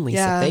Allen,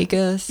 Lisa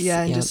Vegas.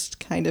 Yeah, and just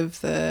kind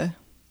of I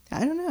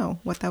don't know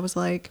what that was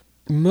like.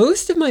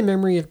 Most of my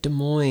memory of Des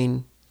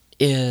Moines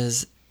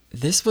is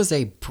this was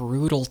a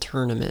brutal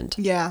tournament.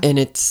 Yeah. And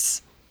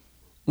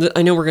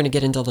I know we're going to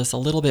get into this a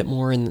little bit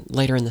more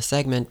later in the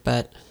segment,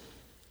 but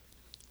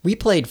we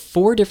played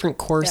 4 different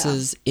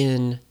courses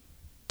in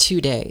 2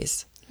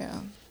 days.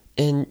 Yeah.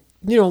 And,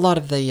 a lot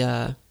of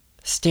the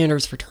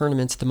standards for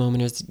tournaments at the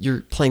moment is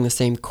you're playing the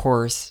same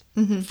course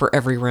for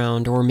every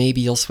round, or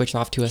maybe you'll switch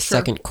off to a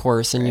second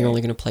course and you're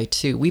only going to play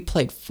 2. We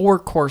played 4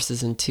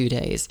 courses in 2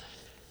 days.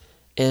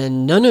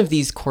 And none of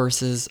these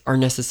courses are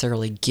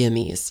necessarily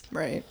gimmies.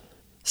 Right.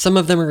 Some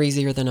of them are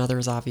easier than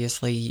others,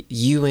 obviously.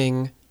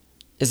 Ewing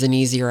is an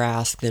easier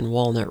ask than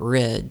Walnut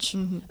Ridge.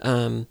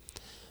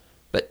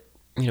 But,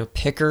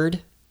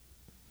 Pickard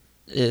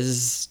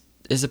is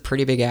a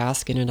pretty big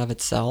ask in and of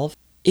itself.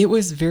 It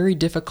was very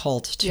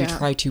difficult to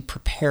try to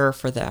prepare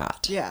for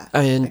that. Yeah.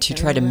 And to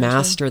try to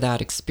master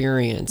that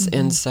experience.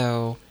 And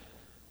so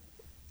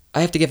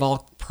I have to give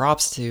all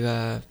props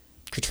to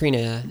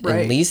Katrina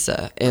and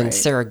Lisa and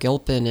Sarah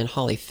Gilpin and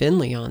Holly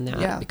Finley on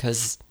that,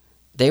 because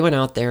they went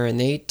out there and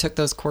they took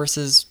those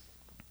courses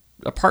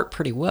apart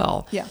pretty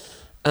well. Yeah.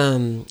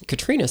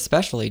 Katrina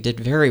especially did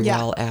very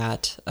well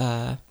at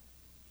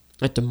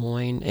Des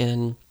Moines,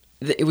 and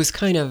it was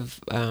kind of,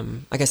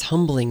 I guess,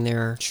 humbling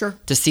there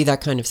to see that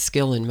kind of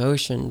skill in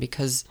motion,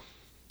 because,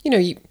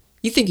 you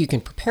think you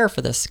can prepare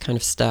for this kind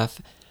of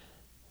stuff,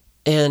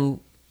 and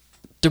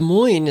Des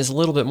Moines is a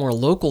little bit more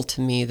local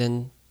to me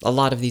than a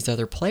lot of these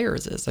other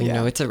players is.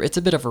 It's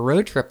a bit of a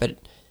road trip, but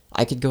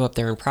I could go up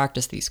there and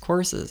practice these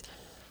courses.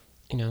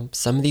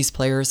 Some of these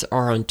players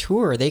are on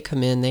tour. They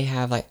come in, they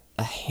have like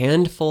a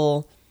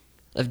handful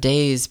of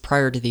days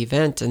prior to the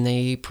event, and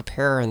they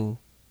prepare and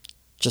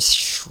just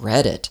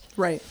shred it.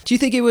 Right. Do you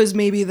think it was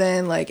maybe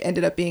then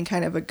ended up being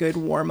kind of a good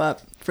warm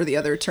up for the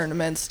other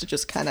tournaments to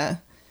just kind of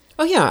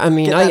get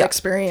that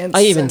experience?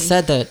 I even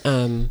said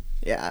that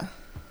yeah.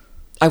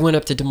 I went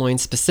up to Des Moines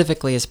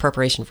specifically as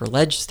preparation for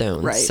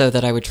Ledgestone, so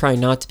that I would try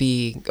not to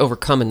be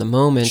overcome in the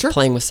moment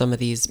playing with some of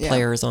these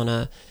players in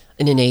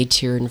an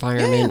A-tier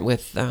environment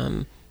with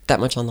that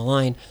much on the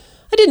line.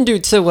 I didn't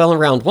do so well in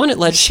round 1 at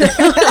Ledgestone.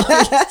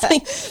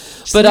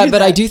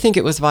 But I do think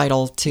it was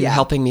vital to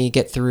helping me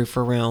get through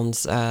for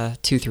rounds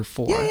 2 through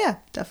 4. Yeah,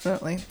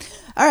 definitely.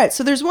 All right,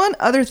 so there's one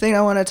other thing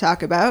I want to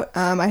talk about.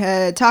 I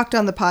had talked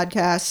on the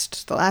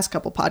last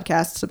couple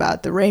podcasts,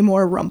 about the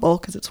Raymore Rumble,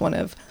 because it's one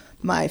of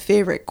my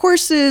favorite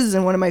courses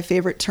and one of my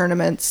favorite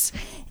tournaments.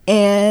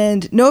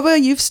 And Nova,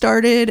 you've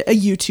started a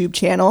YouTube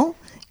channel,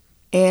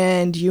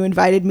 and you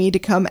invited me to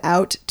come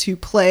out to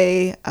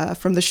play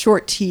from the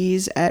short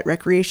tees at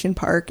Recreation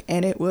Park,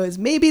 and it was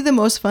maybe the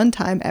most fun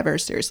time ever.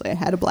 Seriously, I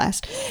had a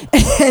blast.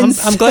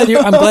 I'm glad you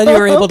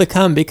were able to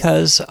come,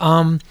 because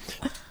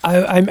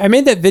I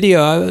made that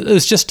video. It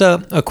was just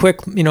a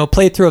quick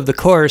playthrough of the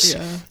course,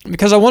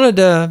 because I wanted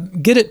to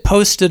get it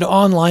posted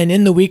online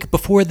in the week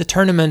before the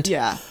tournament,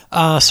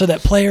 so that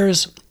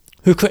players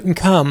who couldn't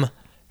come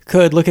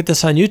could look at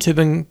this on YouTube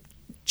and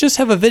just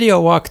have a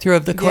video walkthrough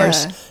of the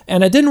course.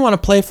 And I didn't want to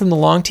play from the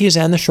long tees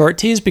and the short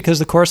tees, because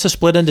the course is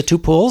split into 2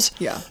 pools.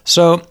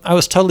 So I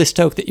was totally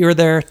stoked that you were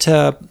there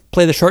to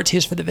play the short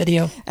tees for the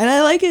video. And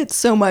I like it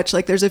so much.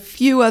 There's a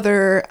few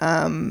other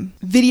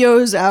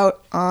videos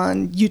out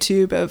on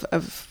YouTube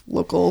of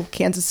local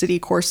Kansas City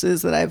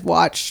courses that I've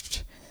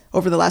watched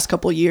over the last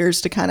couple of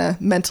years to kind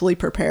of mentally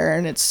prepare,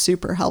 and it's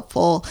super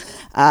helpful.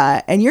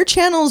 And your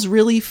channel's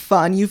really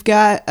fun. You've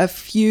got a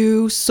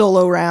few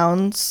solo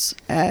rounds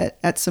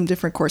at some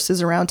different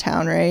courses around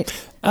town, right?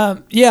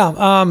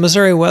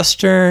 Missouri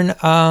Western,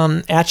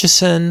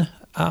 Atchison,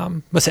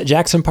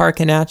 Jackson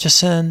Park in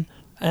Atchison,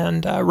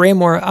 and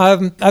Raymore.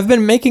 I've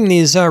been making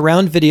these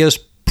round videos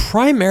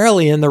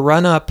primarily in the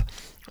run-up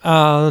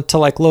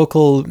to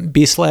local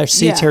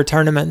B/C tier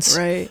tournaments.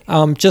 Right.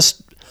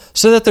 Just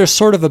so that there's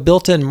sort of a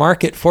built-in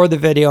market for the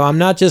video. I'm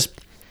not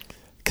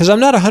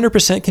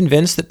 100%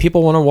 convinced that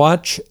people want to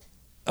watch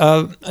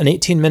an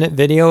 18-minute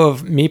video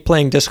of me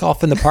playing disc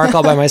golf in the park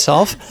all by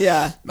myself.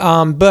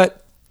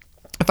 But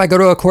if I go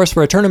to a course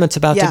where a tournament's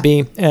about to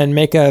be and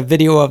make a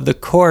video of the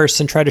course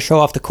and try to show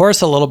off the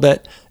course a little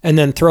bit, and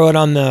then throw it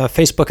on the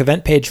Facebook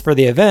event page for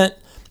the event,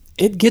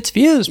 it gets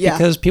views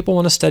because people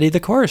want to study the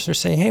course or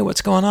say, hey,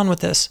 what's going on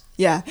with this?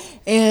 Yeah.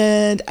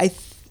 And I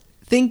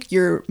think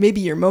your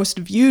most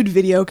viewed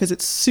video, because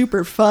it's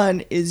super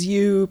fun, is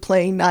you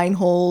playing 9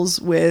 holes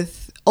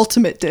with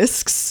ultimate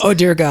discs. Oh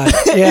dear God.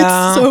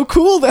 Yeah. It's so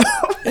cool though.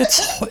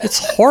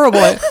 It's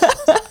horrible.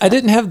 I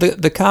didn't have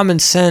the common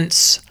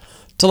sense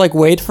to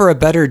wait for a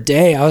better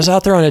day. I was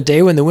out there on a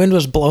day when the wind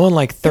was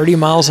blowing 30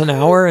 miles an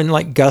hour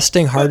and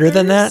gusting harder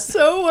than that.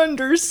 So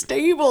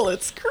understable.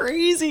 It's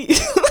crazy.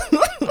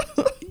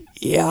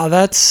 Yeah,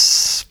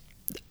 that's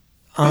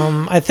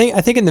I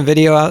think in the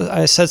video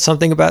I said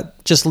something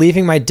about just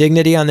leaving my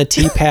dignity on the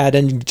tee pad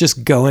and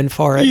just going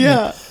for it.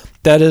 Yeah.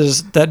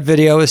 That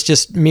video is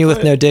just me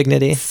with no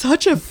dignity.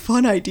 Such a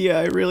fun idea.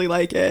 I really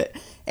like it.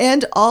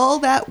 And all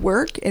that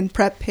work and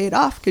prep paid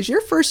off because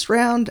your first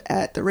round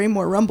at the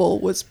Raymore Rumble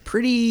was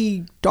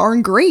pretty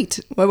darn great.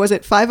 What was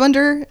it, 5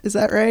 under? Is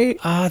that right?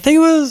 I think it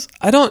was,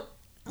 I don't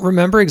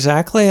remember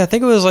exactly. I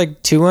think it was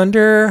like 2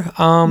 under.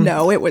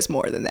 No, it was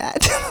more than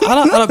that.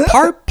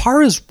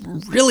 Par is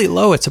really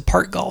low. It's a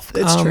par golf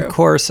true.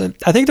 course. And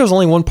I think there was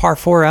only one par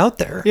 4 out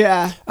there.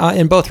 Yeah.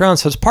 In both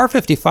rounds. So it's par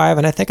 55,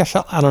 and I think I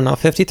shot, I don't know,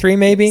 53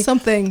 maybe?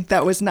 Something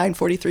that was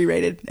 943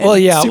 rated. Well,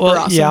 yeah. Super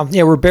awesome.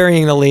 Yeah, we're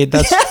burying the lead.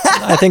 That's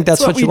I think that's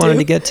what you wanted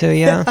to get to,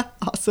 yeah.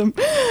 Awesome.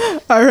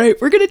 All right,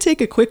 we're going to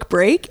take a quick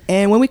break,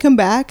 and when we come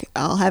back,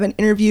 I'll have an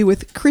interview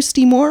with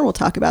Christy Moore. We'll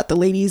talk about the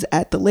Ladies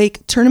at the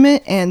Lake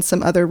tournament and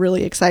some other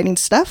really exciting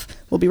stuff.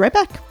 We'll be right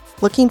back.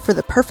 Looking for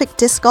the perfect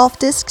disc golf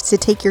disc to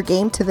take your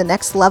game to the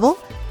next level?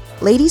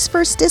 Ladies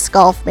First Disc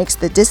Golf makes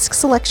the disc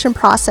selection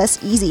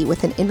process easy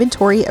with an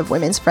inventory of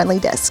women's friendly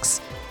discs.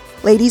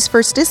 Ladies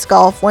First Disc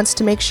Golf wants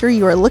to make sure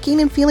you are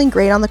looking and feeling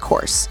great on the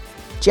course.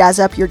 Jazz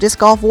up your disc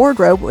golf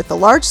wardrobe with a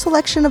large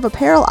selection of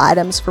apparel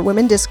items for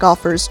women disc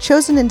golfers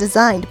chosen and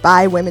designed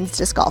by women's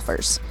disc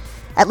golfers.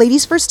 At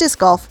Ladies First Disc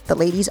Golf, the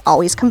ladies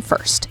always come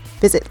first.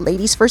 Visit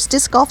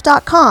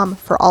ladiesfirstdiscgolf.com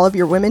for all of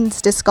your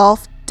women's disc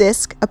golf,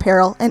 disc,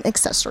 apparel, and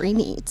accessory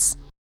needs.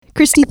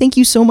 Christy, thank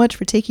you so much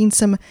for taking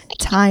some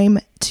time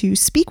to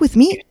speak with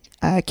me.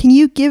 Can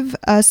you give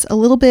us a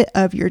little bit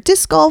of your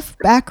disc golf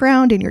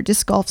background and your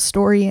disc golf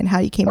story and how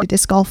you came to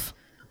disc golf?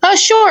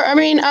 Sure. I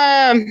mean,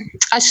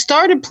 I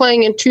started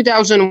playing in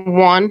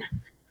 2001,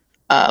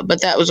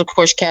 but that was, of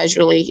course,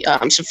 casually.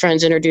 Some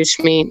friends introduced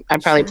me. I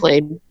probably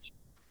played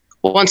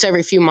once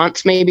every few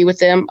months, maybe with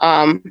them.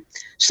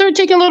 Started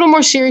taking a little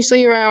more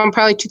seriously around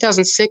probably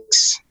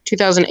 2006,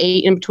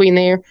 2008, in between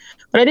there.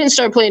 But I didn't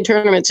start playing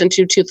tournaments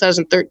until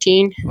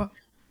 2013. Wow.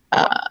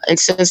 And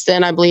since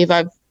then, I believe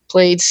I've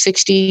played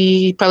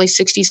 66,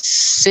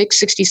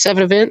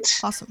 67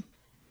 events. Awesome.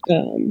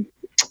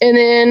 And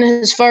then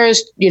as far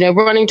as,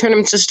 running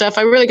tournaments and stuff,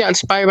 I really got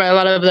inspired by a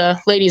lot of the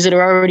ladies that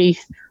are already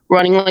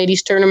running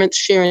ladies tournaments,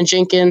 Sharon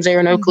Jenkins,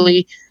 Erin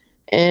Oakley,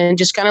 and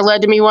just kind of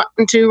led to me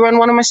wanting to run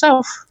one of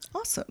myself.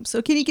 Awesome.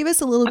 So can you give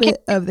us a little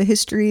bit of the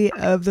history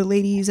of the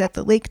Ladies at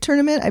the Lake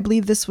tournament? I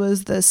believe this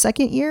was the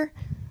second year.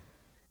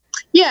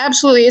 Yeah,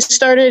 absolutely. It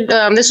started,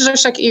 this is our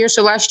second year.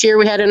 So last year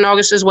we had it in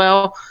August as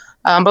well.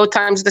 Both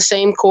times the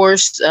same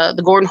course,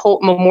 the Gordon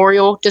Holt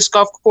Memorial Disc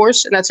Golf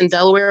Course, and that's in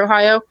Delaware,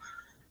 Ohio.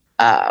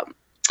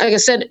 Like I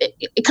said,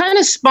 it kind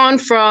of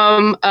spawned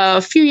from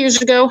a few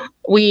years ago.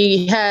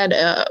 We had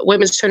a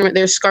women's tournament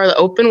there, Scarlet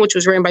Open, which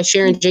was ran by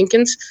Sharon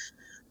Jenkins.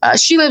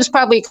 She lives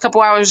probably a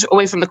couple hours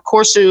away from the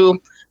course.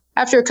 So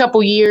after a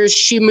couple years,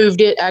 she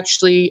moved it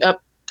actually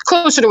up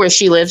closer to where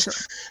she lives. Sure.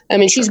 I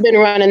mean, she's been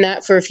running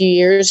that for a few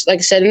years, like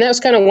I said, and that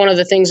was kind of one of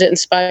the things that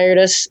inspired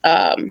us.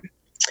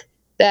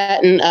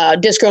 That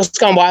and Disc Girls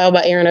Gone Wild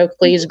by Erin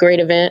Oakley is a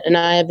great event, and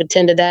I have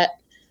attended that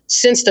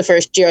since the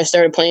first year I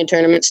started playing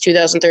tournaments,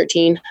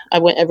 2013. I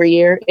went every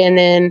year. And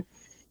then,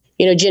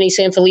 Jenny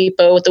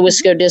Sanfilippo with the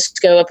Wisco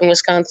Disco up in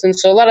Wisconsin.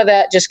 So a lot of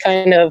that just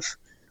kind of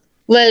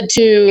led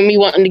to me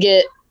wanting to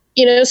get,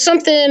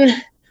 something.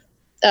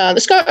 The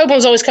Scott Open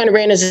was always kind of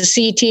ran as a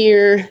C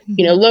tier,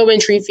 low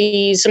entry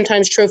fees,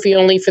 sometimes trophy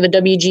only for the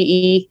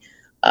WGE.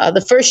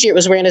 The first year it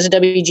was ran as a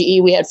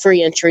WGE. We had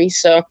free entry.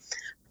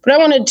 But I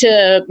wanted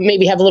to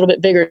maybe have a little bit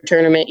bigger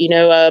tournament,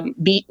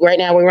 right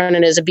now we're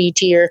running as a B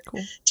tier,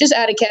 cool. Just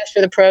added cash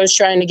for the pros,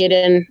 trying to get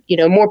in,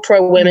 more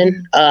pro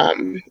women. A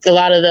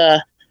lot of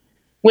the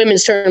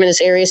women's tournament in this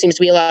area seems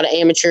to be a lot of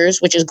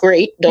amateurs, which is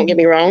great. Don't get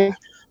me wrong.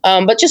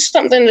 But just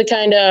something to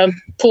kind of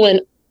pull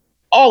in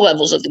all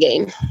levels of the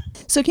game.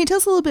 So can you tell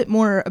us a little bit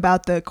more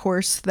about the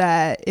course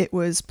that it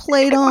was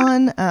played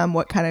on?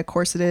 What kind of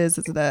course it is?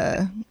 Is it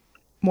a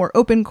more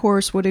open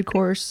course, wooded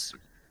course?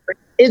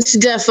 It's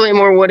definitely a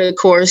more wooded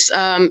course.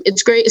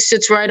 It's great. It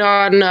sits right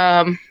on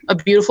a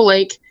beautiful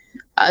lake.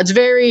 It's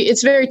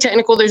very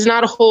technical. There's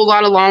not a whole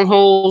lot of long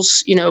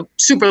holes,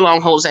 super long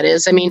holes, that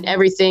is. I mean, I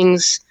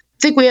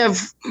think we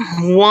have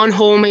one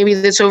hole maybe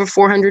that's over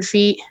 400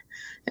 feet,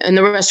 and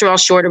the rest are all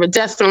shorter, but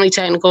definitely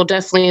technical,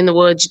 definitely in the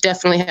woods. You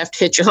definitely have to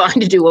hit your line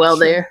to do well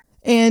there.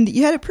 And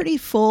you had a pretty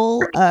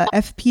full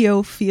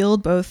FPO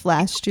field both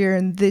last year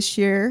and this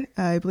year.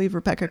 I believe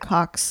Rebecca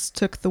Cox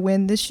took the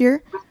win this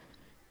year.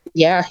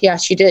 Yeah,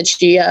 she did.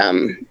 She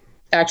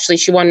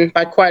she won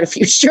by quite a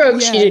few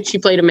strokes. Yeah. She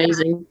played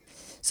amazing.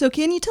 So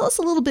can you tell us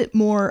a little bit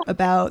more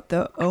about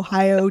the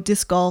Ohio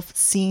disc golf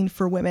scene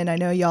for women? I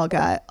know y'all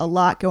got a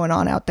lot going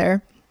on out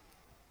there.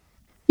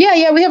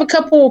 Yeah, we have a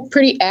couple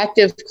pretty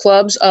active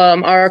clubs.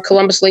 Our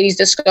Columbus Ladies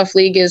Disc Golf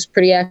League is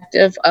pretty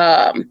active.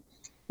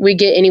 We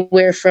get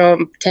anywhere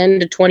from 10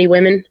 to 20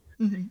 women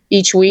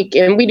each week,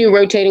 and we do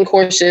rotating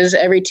courses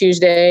every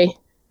Tuesday.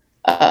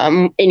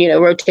 And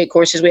rotate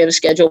courses. We have a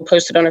schedule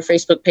posted on our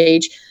Facebook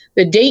page.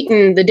 The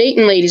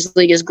Dayton Ladies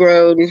League has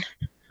grown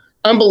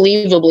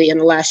unbelievably in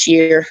the last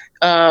year.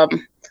 I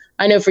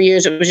I know for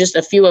years it was just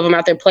a few of them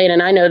out there playing,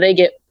 and I know they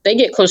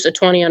get close to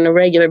 20 on a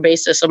regular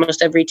basis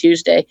almost every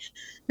Tuesday.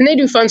 And they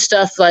do fun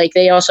stuff, like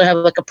they also have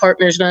like a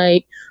partners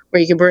night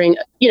where you can bring,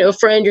 a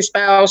friend, your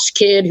spouse,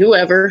 kid,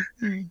 whoever.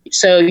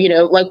 So,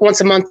 like once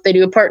a month they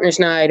do a partners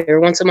night, or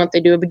once a month they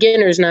do a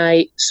beginners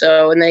night.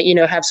 So, and they,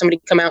 have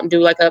somebody come out and do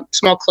like a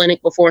small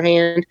clinic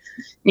beforehand,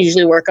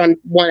 usually work on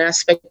one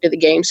aspect of the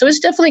game. So it's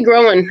definitely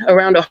growing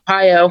around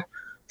Ohio.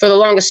 For the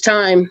longest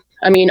time,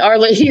 I mean, our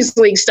ladies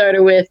league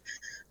started with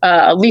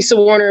Lisa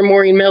Warner and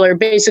Maureen Miller,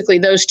 basically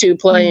those two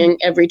playing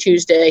every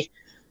Tuesday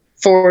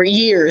for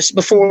years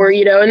before,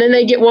 and then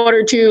they get one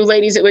or two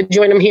ladies that would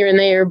join them here and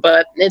there,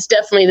 but it's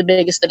definitely the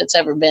biggest that it's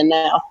ever been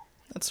now.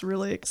 That's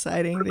really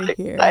exciting to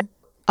hear.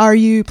 Are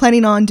you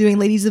planning on doing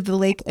Ladies of the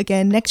Lake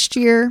again next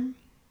year?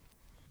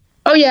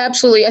 Oh, yeah,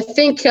 absolutely. I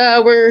think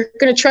we're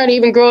going to try to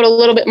even grow it a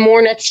little bit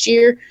more next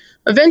year.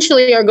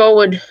 Eventually, our goal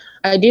would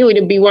ideally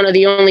to be one of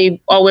the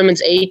only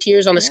all-women's A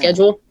tiers on the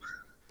schedule.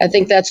 I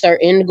think that's our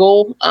end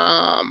goal.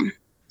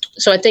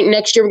 So I think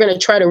next year we're going to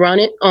try to run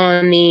it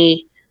on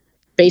the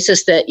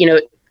basis that,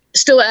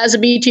 still as a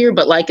B tier,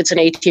 but like it's an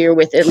A tier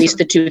with at least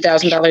the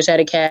 $2,000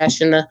 added cash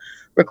and the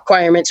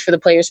requirements for the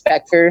players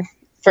back for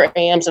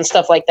AMs and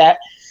stuff like that.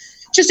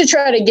 Just to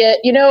try to get,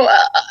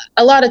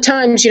 a lot of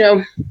times,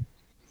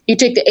 you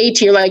take the A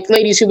tier, like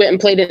ladies who went and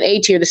played an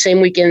A tier the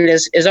same weekend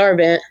as our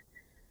event.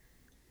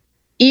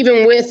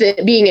 Even with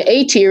it being an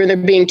A tier, there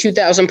being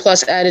 2,000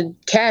 plus added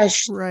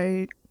cash.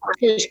 Right.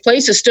 First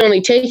place is still only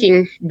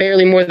taking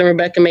barely more than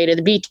Rebecca made at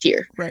the B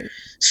tier. Right.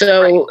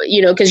 So,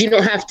 because you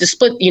don't have to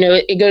split,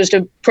 it goes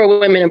to pro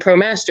women and pro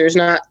masters,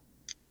 not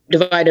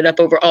divided up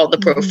over all the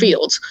pro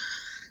fields.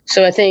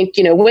 So I think,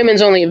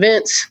 women's only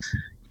events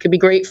could be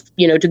great,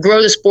 to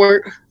grow the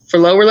sport for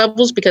lower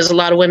levels, because a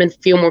lot of women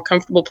feel more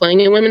comfortable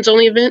playing in women's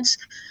only events.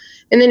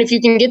 And then if you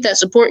can get that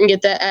support and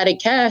get that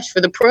added cash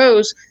for the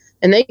pros,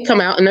 and they come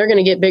out and they're going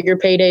to get bigger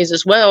paydays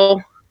as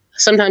well,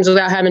 sometimes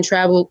without having to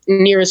travel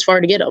near as far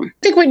to get them. I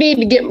think we need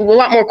to get a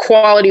lot more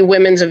quality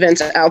women's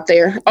events out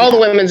there. All the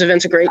women's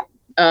events are great,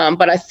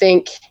 but I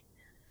think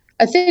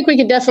we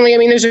could definitely,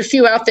 there's a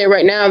few out there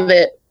right now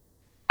that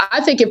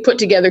I think if put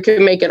together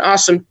could make an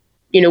awesome,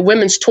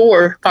 women's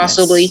tour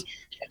possibly.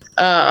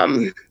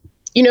 Yes.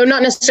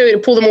 Not necessarily to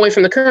pull them away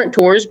from the current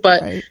tours,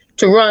 but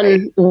to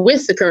run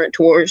with the current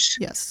tours.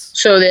 Yes.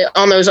 So that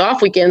on those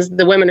off weekends,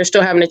 the women are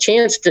still having a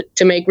chance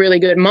to make really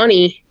good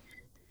money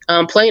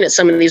playing at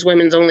some of these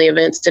women's only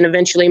events, and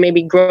eventually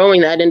maybe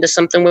growing that into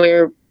something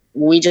where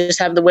we just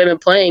have the women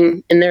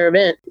playing in their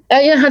event.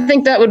 I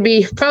think that would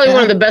be probably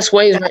one of the best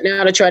ways right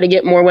now to try to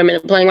get more women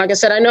playing. Like I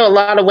said, I know a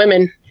lot of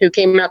women who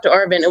came out to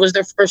our event. It was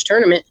their first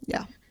tournament.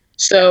 Yeah.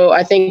 So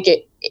I think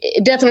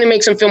it definitely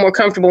makes them feel more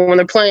comfortable when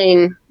they're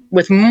playing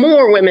with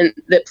more women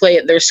that play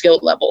at their skill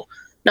level,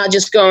 not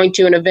just going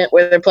to an event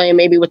where they're playing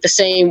maybe with the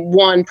same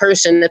one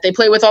person that they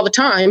play with all the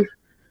time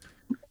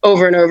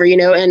over and over,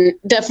 and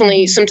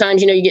definitely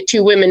sometimes, you get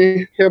two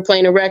women who are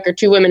playing a rec or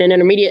two women in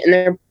intermediate,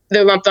 and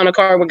they're lumped on a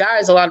card with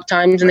guys a lot of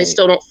times, and they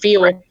still don't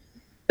feel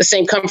the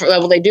same comfort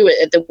level they do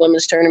at the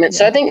women's tournament. Yeah.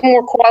 So I think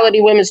more quality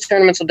women's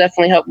tournaments will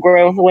definitely help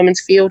grow the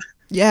women's field.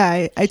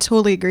 Yeah, I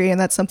totally agree. And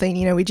that's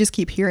something, we just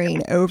keep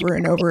hearing over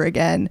and over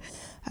again,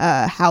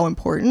 how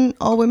important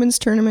all women's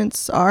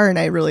tournaments are. And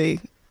I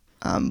really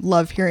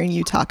love hearing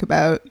you talk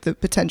about the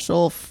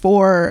potential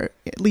for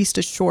at least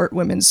a short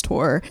women's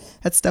tour.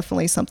 That's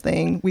definitely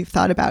something we've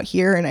thought about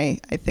here. And I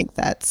think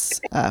that's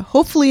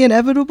hopefully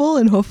inevitable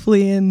and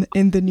hopefully in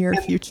the near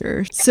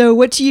future. So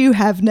what do you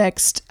have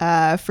next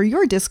for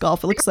your disc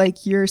golf? It looks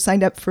like you're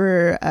signed up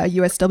for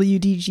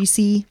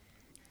USWDGC.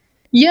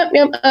 Yep.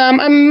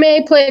 I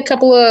may play a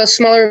couple of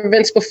smaller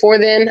events before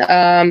then.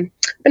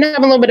 Been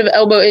having a little bit of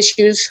elbow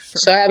issues,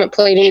 so I haven't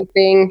played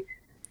anything.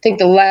 I think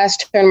the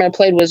last tournament I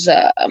played was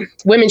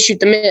Women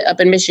Shoot the Mitt up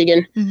in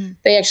Michigan. Mm-hmm.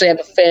 They actually have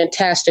a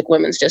fantastic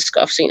women's disc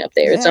golf scene up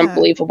there. Yeah. It's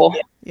unbelievable.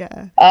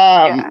 Yeah.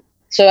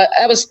 So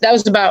that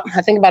was about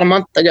a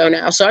month ago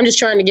now. So I'm just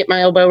trying to get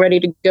my elbow ready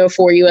to go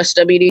for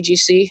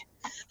USWDGC.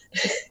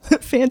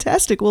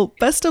 Fantastic. Well,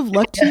 best of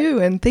luck to you,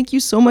 and thank you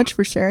so much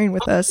for sharing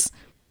with us.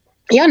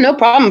 Yeah, no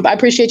problem. I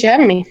appreciate you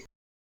having me.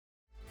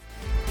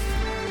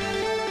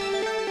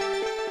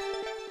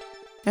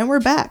 And we're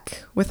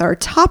back with our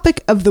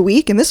topic of the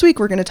week. And this week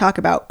we're going to talk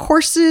about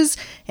courses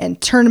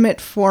and tournament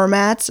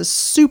formats, a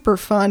super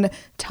fun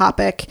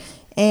topic.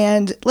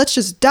 And let's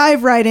just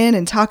dive right in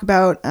and talk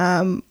about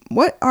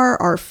what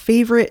are our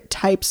favorite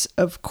types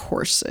of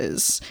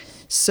courses.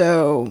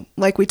 So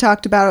like we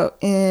talked about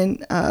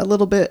in a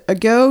little bit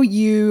ago,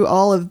 you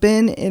all have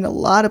been in a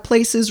lot of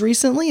places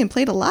recently and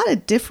played a lot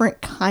of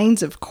different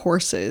kinds of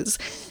courses.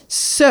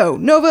 So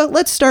Nova,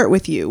 let's start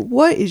with you.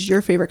 What is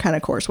your favorite kind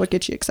of course? What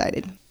gets you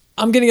excited?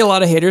 I'm getting a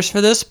lot of haters for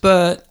this,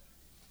 but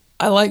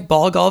I like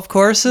ball golf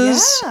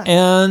courses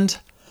and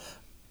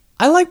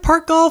I like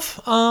park golf.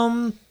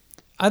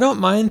 I don't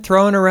mind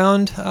throwing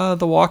around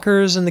the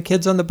walkers and the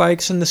kids on the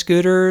bikes and the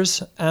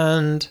scooters,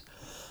 and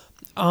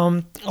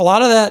a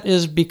lot of that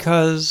is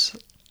because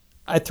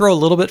I throw a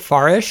little bit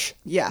farish.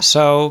 Yeah.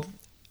 So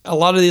a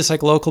lot of these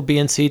like local B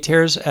and C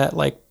tiers at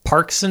like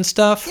parks and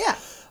stuff. Yeah.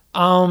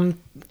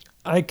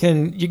 You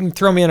can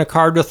throw me in a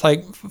card with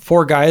like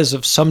 4 guys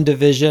of some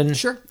division.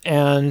 Sure.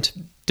 And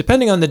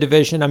depending on the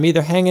division, I'm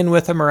either hanging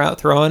with them or out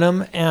throwing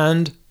them,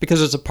 and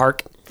because it's a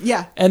park.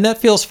 Yeah. And that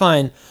feels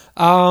fine.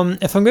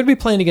 If I'm going to be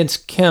playing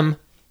against Kim,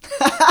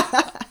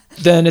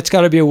 then it's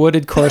got to be a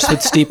wooded course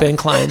with steep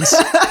inclines.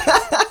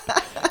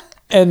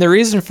 And the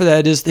reason for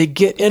that is they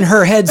get in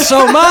her head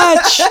so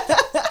much.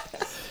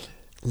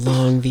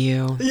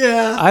 Longview.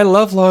 Yeah. I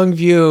love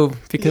Longview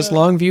because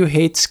Longview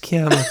hates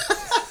Kim.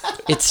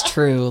 It's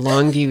true.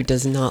 Longview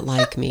does not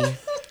like me.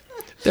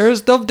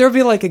 There'll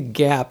be like a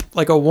gap,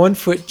 like a 1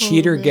 foot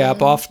cheater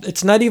gap off.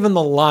 It's not even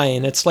the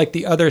line. It's like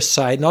the other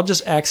side. And I'll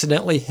just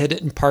accidentally hit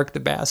it and park the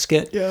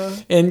basket. Yeah.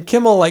 And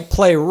Kim will like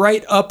play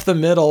right up the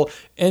middle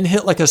and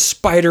hit like a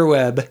spider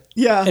web.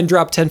 Yeah. And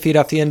drop 10 feet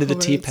off the end of the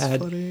tee That's pad.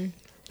 funny.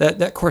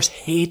 That course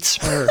hates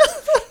her.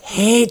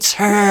 Hates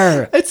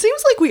her. It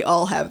seems like we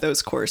all have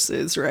those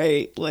courses,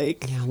 right?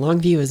 Like, Yeah,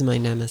 Longview is my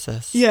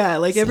nemesis. yeah,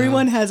 like So-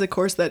 everyone has a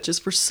course that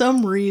just for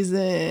some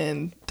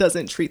reason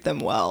doesn't treat them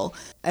well.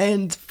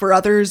 And for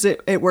others,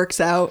 it works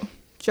out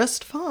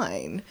just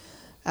fine.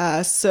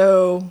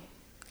 So,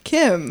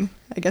 Kim,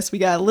 I guess we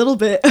got a little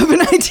bit of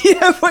an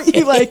idea of what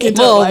you like and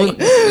don't Well, like.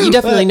 you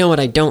definitely know what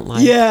I don't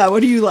like. Yeah,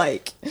 what do you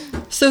like?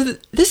 So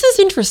this is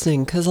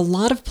interesting because a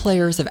lot of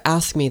players have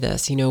asked me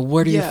this,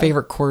 what are your Yeah.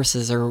 favorite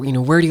courses, or,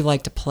 where do you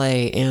like to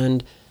play?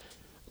 And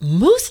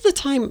most of the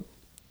time,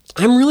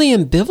 I'm really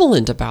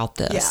ambivalent about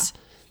this.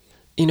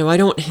 I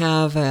don't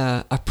have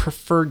a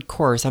preferred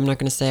course. I'm not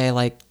going to say I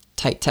like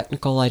tight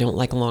technical. I don't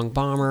like a long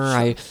bomber.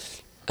 I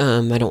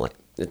don't like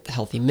a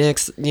healthy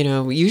mix.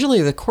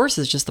 Usually the course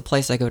is just the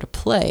place I go to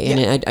play.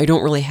 And I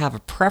don't really have a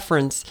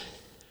preference.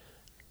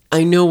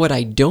 I know what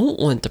I don't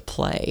want to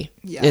play.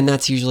 Yeah. And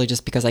that's usually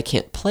just because I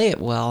can't play it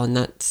well. And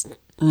that's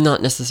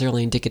not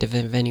necessarily indicative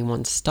of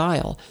anyone's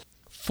style.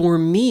 For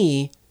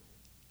me,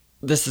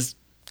 this is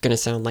going to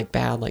sound like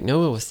bad, like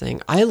Noah was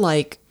saying. I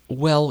like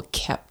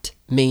well-kept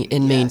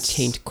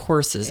maintained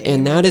courses.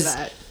 And that is...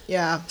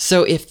 Yeah.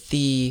 So if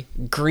the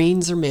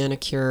greens are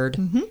manicured,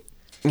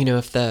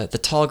 if the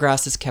tall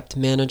grass is kept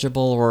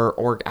manageable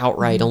or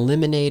outright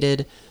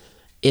eliminated,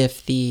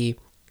 if the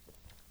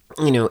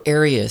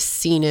area is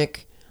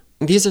scenic,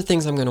 these are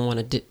things I'm going to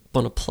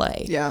want to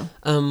play. Yeah.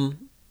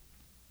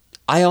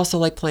 I also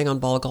like playing on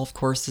ball golf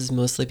courses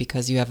mostly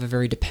because you have a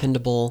very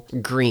dependable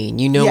green.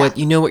 You know what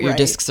your right.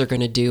 discs are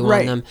going to do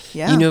Right. on them.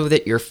 Yeah. You know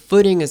that your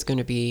footing is going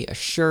to be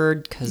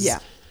assured because Yeah.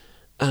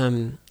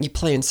 you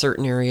play in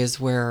certain areas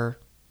where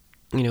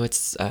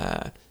it's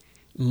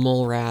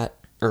mole rat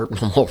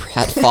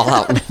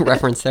fallout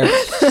reference there.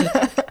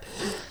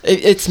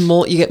 It's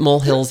mole. You get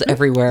molehills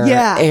everywhere.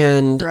 Yeah,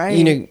 and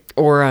right.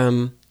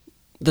 or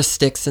the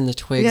sticks and the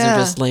twigs Yeah. are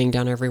just laying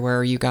down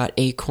everywhere. You got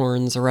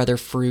acorns or other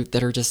fruit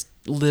that are just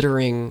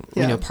littering,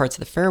 Yeah. parts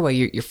of the fairway.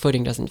 Your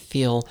footing doesn't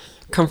feel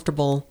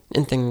comfortable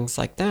and things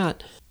like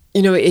that.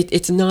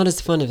 It's not as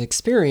fun of an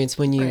experience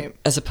when you, Right.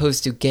 as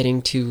opposed to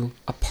getting to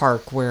a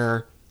park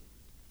or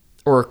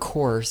a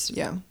course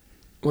Yeah.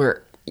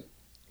 where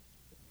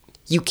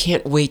you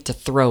can't wait to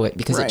throw it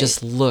because Right. it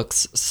just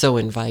looks so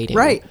inviting.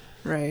 Right.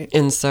 Right.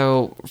 And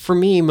so for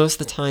me, most of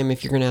the time,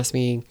 if you're going to ask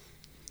me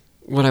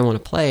what I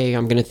want to play,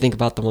 I'm going to think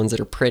about the ones that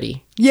are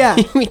pretty. Yeah.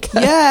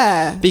 because,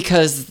 Yeah.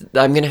 because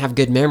I'm going to have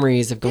good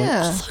memories of going,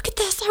 Yeah. oh, look at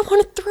this. I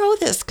want to throw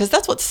this. Because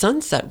that's what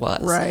Sunset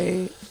was.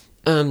 Right.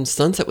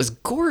 Sunset was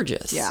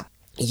gorgeous. Yeah.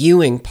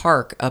 Ewing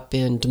Park up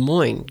in Des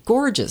Moines,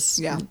 gorgeous.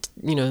 Yeah.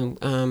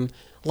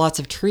 Lots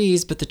of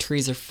trees, but the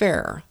trees are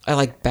fair. I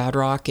like Bad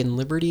Rock and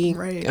Liberty.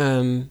 Right.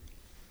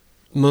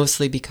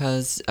 Mostly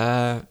because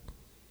of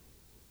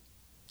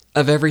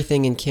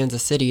everything in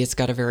Kansas City. It's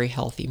got a very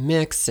healthy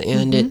mix,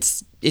 and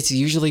it's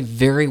usually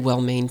very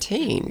well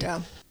maintained.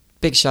 Yeah.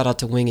 Big shout out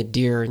to Winged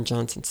Deer in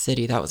Johnson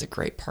City. That was a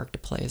great park to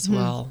play as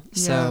well.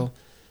 So,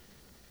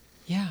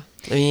 yeah.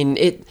 I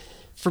mean,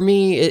 for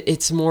me,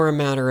 it's more a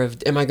matter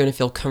of, am I going to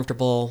feel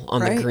comfortable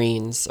on Right. the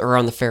greens or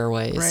on the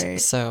fairways? Right.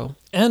 So,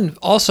 And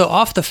also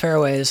off the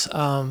fairways,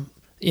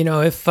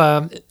 if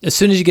as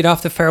soon as you get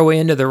off the fairway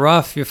into the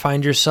rough, you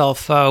find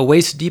yourself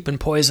waist deep in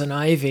poison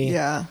ivy.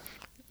 Yeah.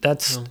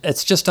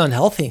 It's just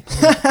unhealthy.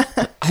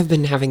 I've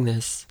been having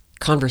this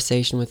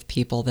conversation with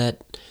people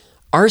that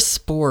our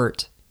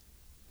sport,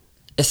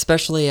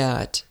 especially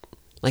at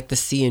like the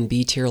C and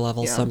B tier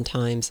level Yeah.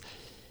 sometimes,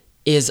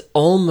 is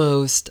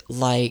almost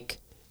like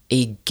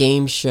a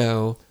game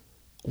show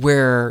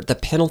where the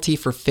penalty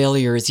for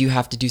failure is you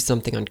have to do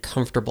something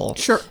uncomfortable.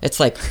 Sure. It's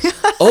like,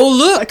 oh,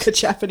 look. Like a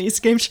Japanese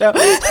game show.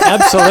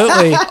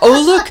 Absolutely.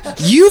 Oh, look,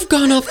 you've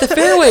gone off the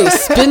fairway.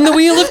 Spin the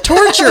wheel of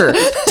torture.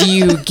 Do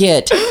you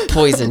get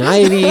poison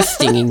ivy,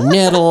 stinging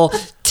nettle,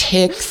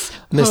 ticks,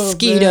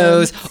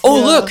 mosquitoes? Oh,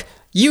 Yeah. look,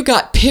 you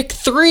got pick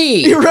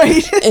 3.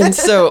 Right. And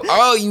so,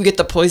 you get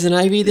the poison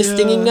ivy, the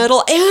stinging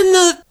nettle, and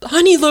the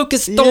honey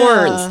locust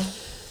thorns. Yeah.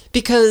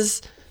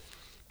 Because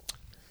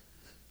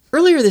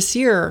earlier this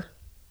year,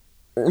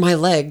 my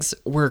legs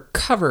were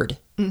covered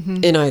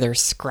in either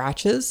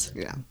scratches,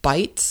 Yeah.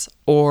 bites,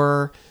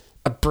 or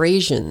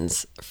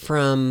abrasions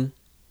from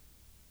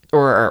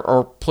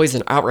or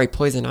outright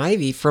poison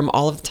ivy from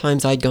all of the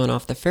times I'd gone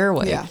off the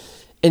fairway. Yeah.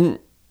 And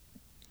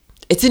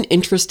it's an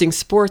interesting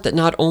sport that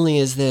not only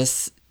is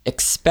this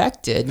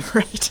expected,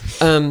 Right.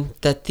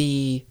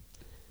 that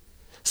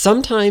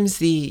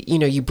sometimes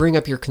you bring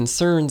up your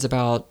concerns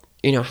about,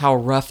 how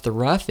rough the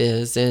rough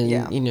is,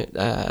 and,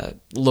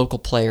 local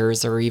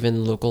players or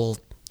even local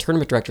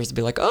tournament directors will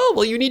be like, oh,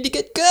 well, you need to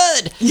get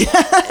good.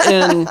 Yeah.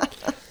 And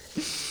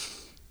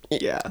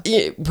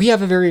we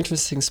have a very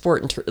interesting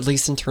sport, at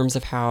least in terms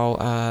of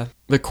how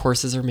the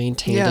courses are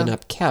maintained and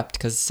upkept,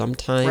 because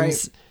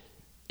sometimes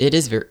it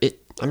is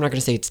I'm not going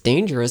to say it's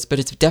dangerous, but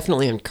it's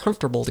definitely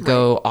uncomfortable to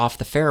go off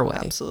the fairway.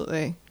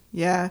 Absolutely.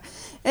 Yeah.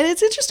 And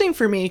it's interesting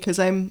for me because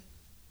I'm,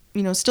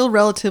 still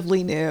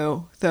relatively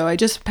new, though I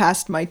just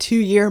passed my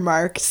 2-year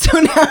mark. So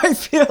now I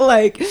feel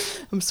like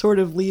I'm sort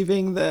of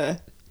leaving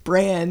the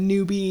brand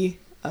newbie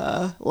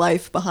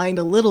life behind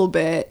a little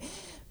bit.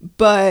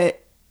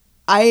 But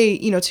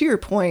to your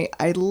point,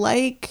 I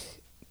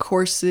like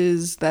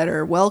courses that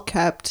are well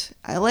kept.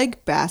 I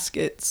like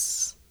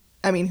baskets.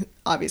 I mean,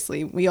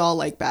 obviously, we all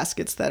like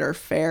baskets that are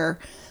fair.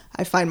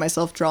 I find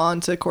myself drawn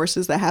to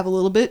courses that have a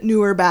little bit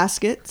newer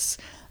baskets.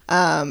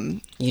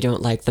 You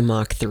don't like the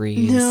Mach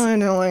 3s. No, I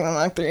don't like the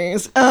Mach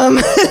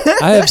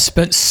 3s. I have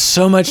spent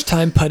so much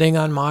time putting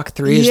on Mach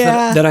 3s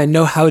that I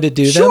know how to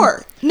do them.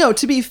 Sure. No,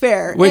 to be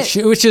fair. Which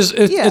is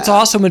it's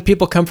awesome when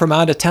people come from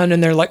out of town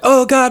and they're like,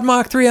 "Oh God,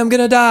 Mach 3, I'm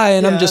gonna die,"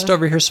 and I'm just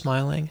over here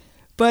smiling.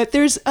 But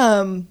there's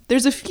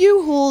a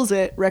few holes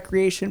at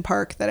Recreation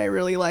Park that I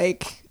really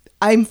like.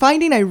 I'm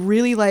finding I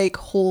really like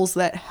holes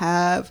that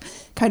have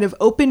kind of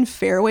open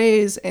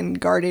fairways and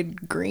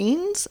guarded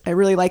greens. I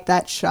really like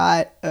that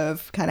shot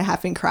of kind of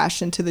having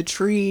crash into the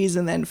trees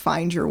and then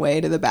find your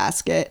way to the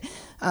basket.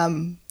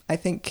 I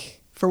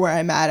think for where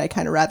I'm at, I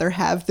kind of rather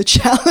have the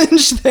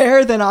challenge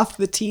there than off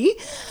the tee.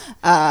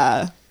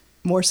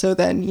 More so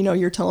than,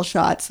 your tunnel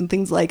shots and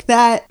things like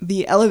that.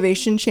 The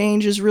elevation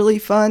change is really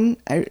fun.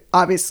 I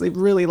obviously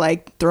really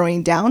like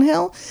throwing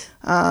downhill,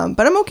 but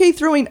I'm okay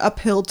throwing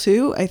uphill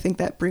too. I think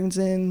that brings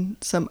in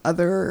some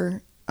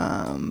other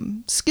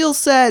skill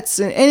sets,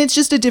 and it's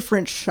just a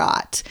different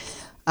shot.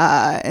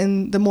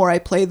 And the more I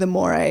play, the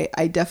more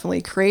I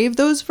definitely crave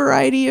those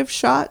variety of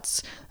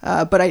shots.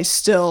 But I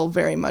still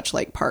very much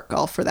like park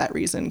golf for that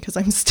reason, because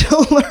I'm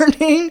still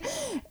learning.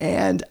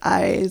 And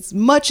as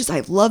much as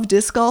I love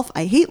disc golf,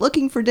 I hate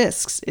looking for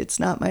discs. It's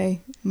not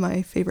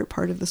my favorite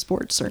part of the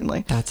sport,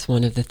 certainly. That's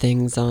one of the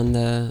things on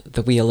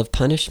the wheel of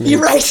punishment. You're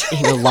right.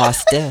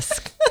 Lost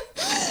disc.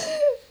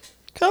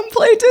 Come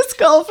play disc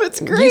golf. It's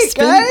great,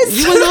 guys.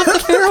 You went off the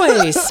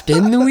fairway.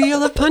 Spin the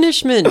wheel of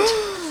punishment.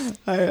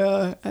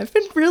 I've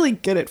been really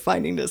good at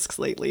finding discs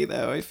lately,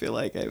 though. I feel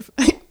like I've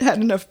had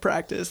enough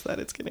practice that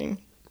it's getting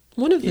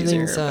one of the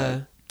easier,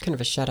 things. Kind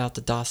of a shout out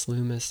to Dos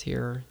Loomis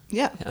here.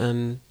 Yeah.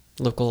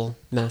 Local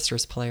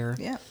Masters player.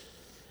 Yeah.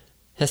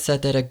 Has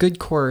said that a good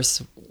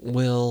course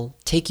will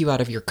take you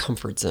out of your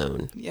comfort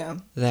zone. Yeah.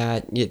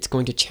 That it's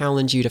going to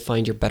challenge you to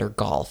find your better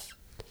golf.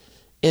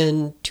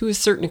 And to a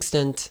certain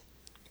extent,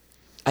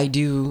 I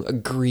do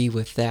agree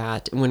with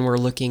that when we're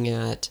looking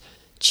at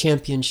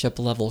championship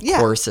level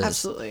courses.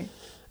 Absolutely.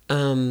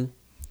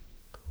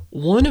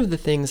 One of the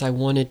things I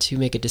wanted to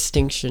make a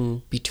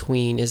distinction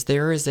between is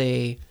there is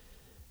a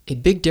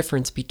big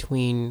difference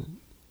between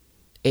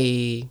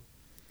a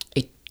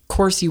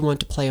course you want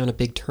to play on a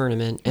big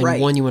tournament and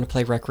one you want to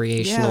play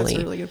recreationally. Yeah, that's a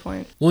really good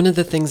point. One of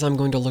the things I'm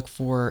going to look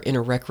for in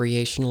a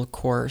recreational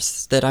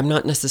course that I'm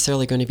not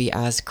necessarily going to be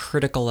as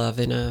critical of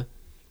in a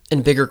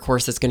bigger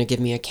course that's going to give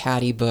me a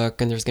caddy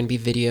book and there's going to be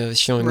videos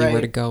showing me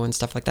where to go and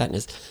stuff like that, and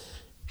is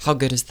how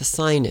good is the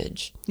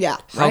signage? Yeah.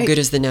 How good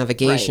is the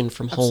navigation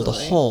from hole to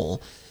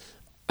hole?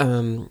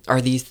 Are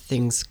these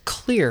things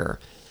clear?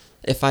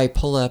 If I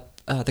pull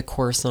up the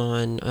course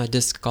on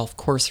Disc Golf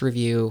Course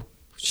Review,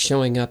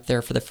 showing up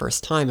there for the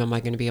first time, am I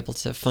going to be able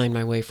to find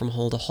my way from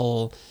hole to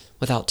hole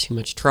without too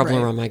much trouble,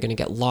 or am I going to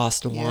get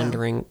lost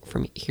wandering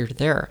from here to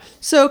there?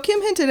 So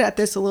Kim hinted at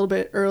this a little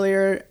bit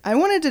earlier. I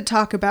wanted to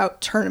talk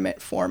about tournament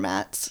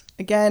formats.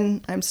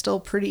 Again, I'm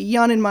still pretty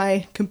young in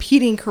my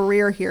competing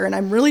career here, and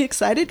I'm really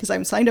excited because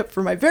I'm signed up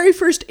for my very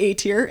first A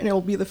tier, and it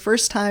will be the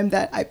first time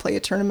that I play a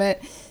tournament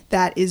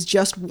that is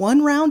just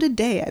one round a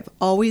day. I've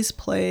always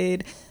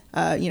played,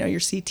 your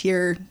C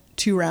tier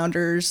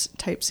 2-rounders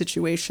type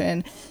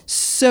situation.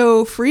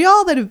 So for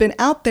y'all that have been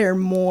out there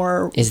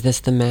more... Is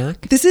this the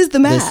MAC? This is the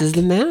MAC. This is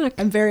the MAC.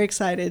 I'm very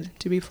excited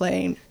to be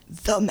playing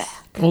the MAC.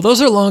 Well,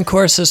 those are long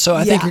courses, so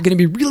I think you're going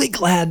to be really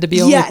glad to be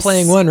only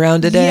playing one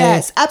round a day.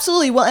 Yes,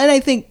 absolutely. Well, and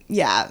I think,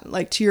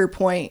 like to your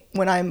point,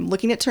 when I'm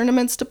looking at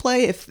tournaments to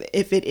play, if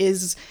it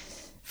is...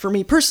 for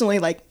me personally,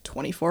 like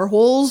 24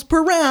 holes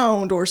per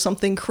round or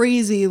something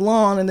crazy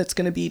long and it's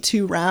going to be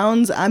 2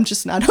 rounds, I'm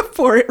just not up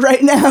for it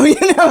right now,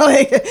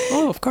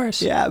 Oh, of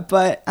course. Yeah,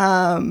 but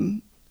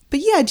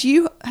yeah, do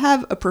you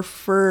have a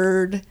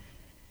preferred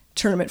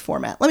tournament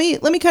format? Let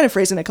me kind of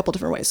phrase it in a couple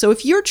different ways. So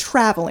if you're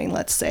traveling,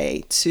 let's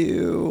say,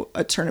 to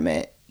a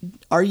tournament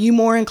are you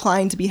more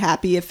inclined to be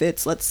happy if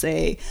it's, let's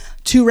say,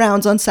 2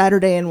 rounds on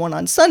Saturday and 1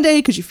 on Sunday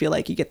because you feel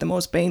like you get the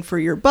most bang for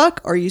your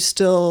buck? Or are you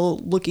still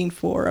looking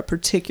for a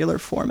particular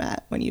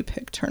format when you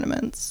pick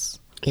tournaments?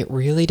 It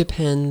really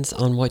depends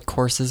on what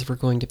courses we're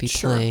going to be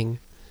playing.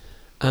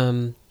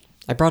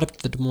 I brought up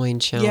the Des Moines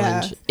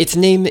Challenge. Yeah. Its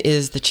name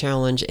is the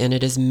Challenge, and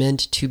it is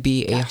meant to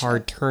be a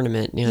hard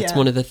tournament. You know, it's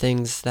one of the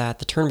things that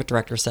the tournament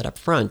director said up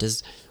front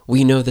is,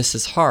 we know this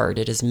is hard.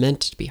 It is meant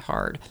to be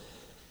hard.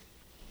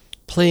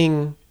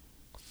 Playing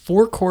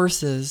 4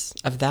 courses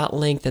of that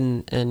length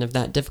and of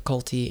that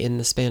difficulty in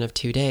the span of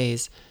 2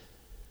 days,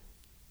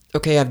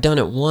 okay, I've done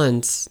it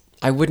once.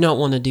 I would not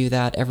want to do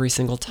that every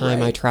single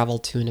time I travel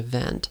to an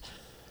event.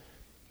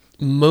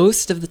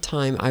 Most of the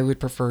time, I would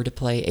prefer to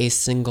play a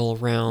single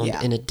round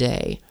in a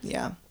day.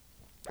 Yeah.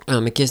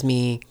 It gives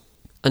me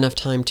enough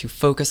time to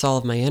focus all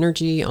of my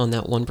energy on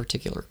that one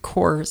particular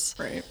course.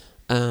 Right.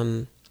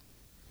 I'm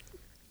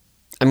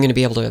going to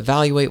be able to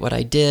evaluate what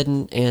I did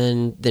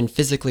and then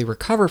physically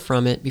recover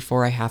from it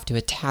before I have to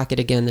attack it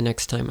again the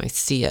next time I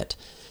see it.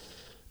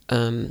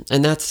 And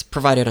that's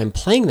provided I'm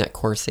playing that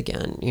course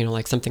again. You know,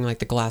 like something like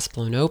the Glass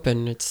Blown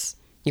Open,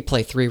 you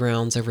play 3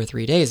 rounds over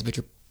 3 days, but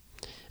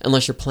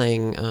unless you're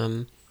playing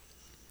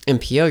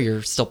MPO,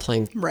 you're still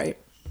playing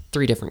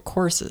 3 different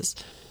courses.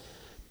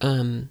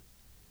 Playing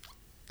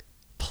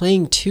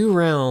 2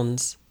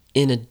 rounds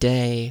in a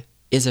day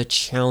is a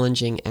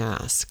challenging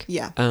ask.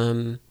 Yeah.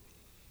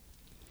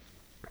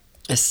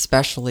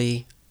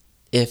 Especially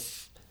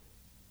if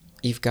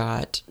you've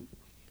got,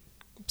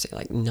 say,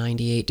 like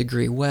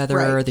 98-degree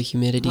weather, the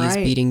humidity is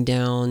beating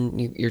down,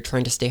 you're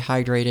trying to stay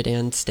hydrated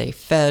and stay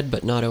fed,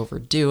 but not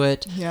overdo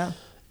it. Yeah.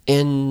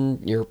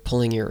 And you're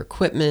pulling your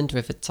equipment,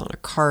 if it's on a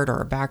cart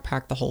or a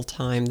backpack the whole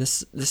time.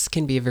 This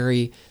can be a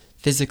very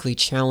physically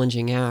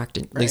challenging act,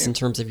 at least in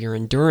terms of your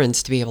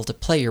endurance, to be able to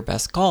play your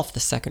best golf the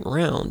second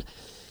round.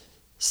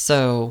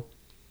 So,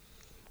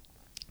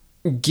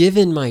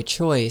 given my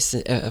choice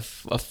of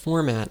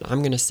format, I'm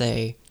going to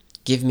say,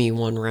 give me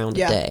 1 round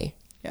a day.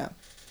 Yeah,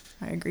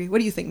 I agree. What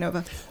do you think,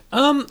 Nova?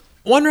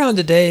 1 round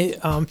a day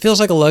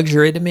feels like a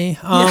luxury to me.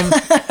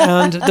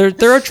 And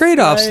there are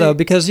trade-offs though,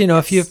 because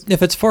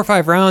if it's 4 or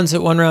 5 rounds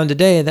at 1 round a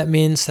day, that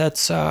means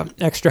that's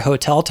extra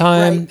hotel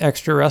time,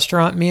 extra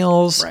restaurant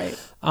meals. Right.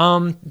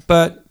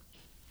 But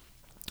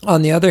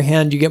on the other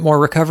hand, you get more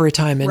recovery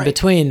time in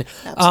between.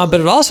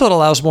 But it also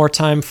allows more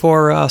time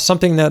for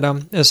something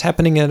that is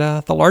happening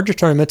at the larger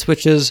tournaments,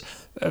 which is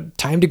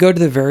time to go to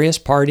the various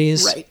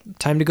parties,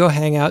 time to go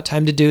hang out,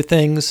 time to do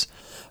things.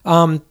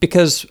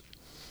 Because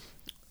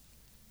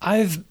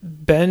I've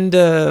been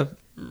to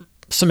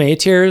some A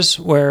tiers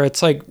where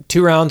it's like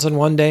 2 rounds on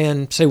one day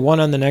and say 1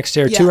 on the next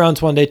day, or 2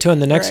 rounds one day, 2 on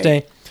the next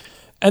day.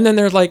 And then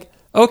they're like,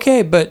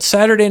 okay, but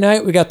Saturday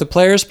night we got the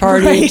players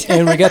party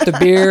and we got the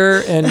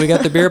beer and we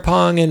got the beer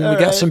pong and we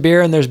got some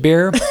beer and there's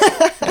beer.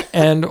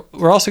 And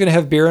we're also going to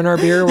have beer in our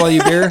beer while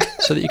you beer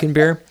so that you can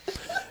beer.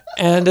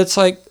 And it's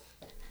like,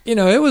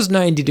 it was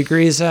 90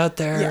 degrees out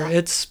there. Yeah.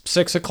 It's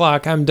 6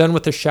 o'clock. I'm done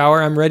with the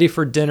shower. I'm ready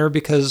for dinner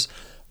because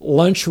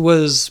lunch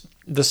was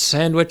the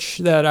sandwich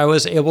that I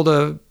was able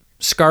to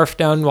scarf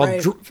down while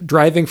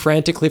driving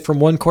frantically from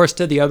one course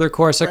to the other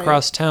course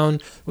across town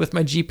with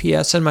my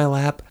GPS in my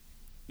lap.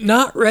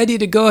 Not ready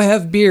to go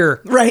have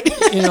beer. Right.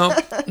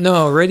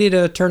 No, ready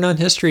to turn on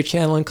History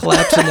Channel and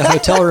collapse in the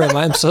hotel room.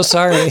 I'm so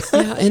sorry.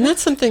 Yeah, and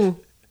that's something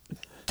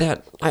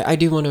that I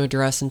do want to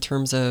address in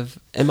terms of,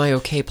 am I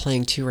okay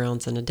playing 2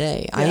 rounds in a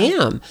day? Yeah. I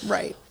am.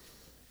 Right.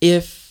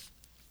 If,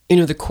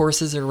 the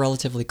courses are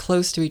relatively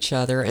close to each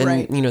other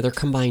and, their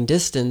combined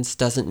distance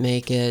doesn't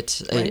make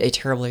it a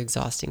terribly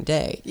exhausting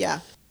day. Yeah.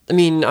 I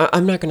mean,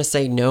 I'm not going to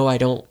say no,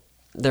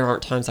 there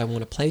aren't times I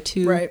want to play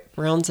 2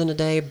 rounds in a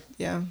day.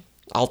 Yeah.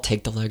 I'll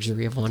take the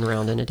luxury of 1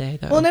 round in a day,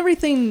 though. Well, and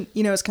everything,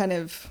 is kind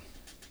of,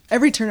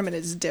 every tournament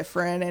is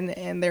different,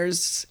 and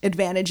there's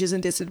advantages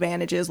and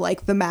disadvantages,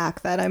 like the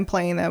MAC that I'm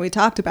playing that we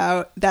talked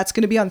about. That's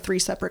going to be on 3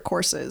 separate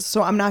courses.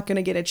 So I'm not going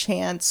to get a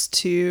chance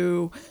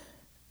to,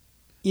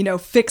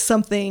 fix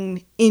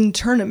something in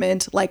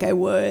tournament like I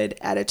would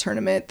at a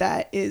tournament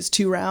that is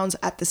 2 rounds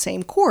at the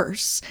same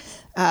course.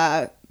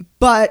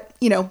 But,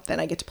 then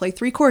I get to play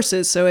 3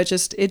 courses. So it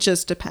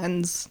just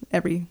depends.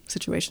 Every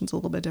situation's a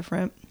little bit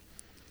different.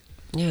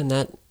 Yeah, and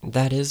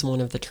that is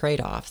one of the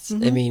trade-offs.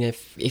 Mm-hmm. I mean,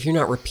 if you're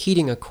not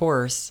repeating a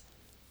course,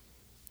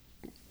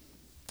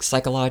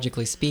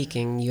 psychologically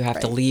speaking, you have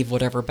to leave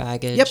whatever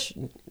baggage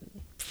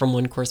from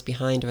one course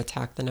behind to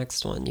attack the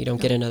next one. You don't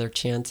get another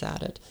chance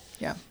at it.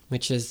 Yeah.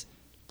 Which is,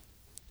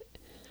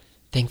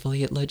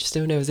 thankfully at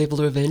Ledgestone, I was able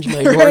to avenge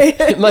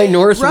my my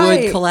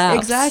Northwood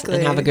collapse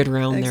and have a good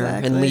round there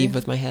and leave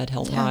with my head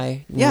held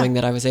high, knowing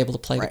that I was able to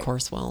play the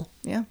course well.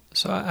 Yeah.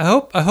 So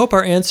I hope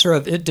our answer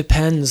of "it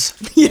depends"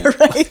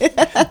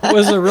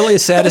 was a really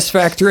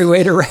satisfactory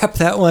way to wrap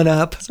that one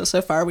up.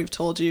 So far we've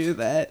told you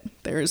that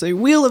there is a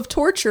wheel of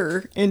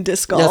torture in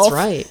disc golf. That's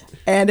right.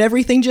 And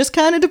everything just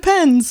kind of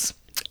depends.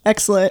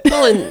 Excellent.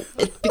 Well, and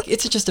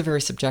it's just a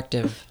very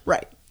subjective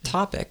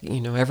topic.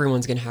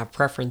 Everyone's going to have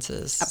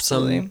preferences.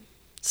 Absolutely.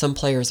 Some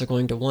players are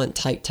going to want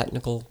tight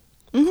technical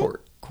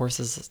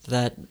courses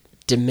that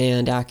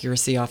demand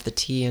accuracy off the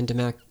tee and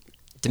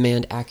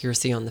demand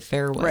accuracy on the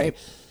fairway. Right.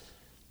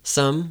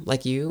 Some,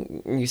 like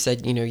you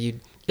said,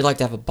 you'd like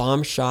to have a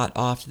bomb shot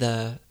off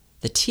the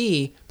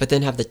tee, but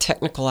then have the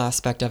technical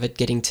aspect of it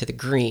getting to the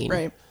green.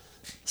 Right.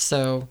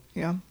 So,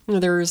 Yeah.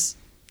 There's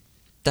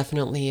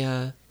definitely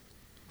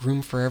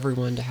room for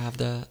everyone to have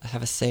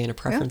a say and a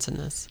preference in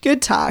this.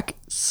 Good talk.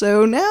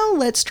 So now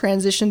let's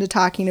transition to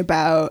talking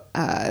about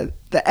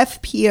the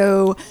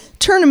FPO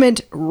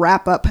tournament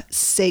wrap-up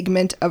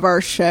segment of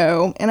our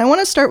show. And I want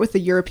to start with the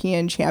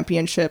European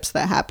Championships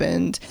that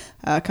happened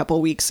a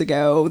couple weeks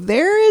ago.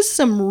 There is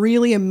some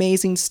really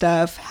amazing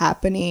stuff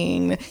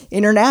happening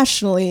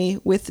internationally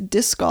with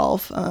disc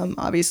golf.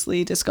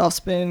 Obviously, disc golf's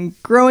been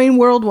growing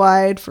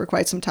worldwide for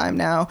quite some time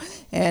now.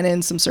 And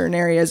in some certain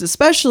areas,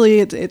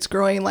 especially, it's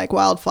growing like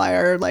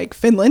wildfire, like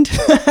Finland.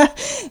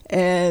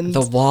 And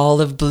the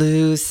wall of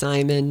blue,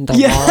 Simon, the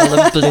wall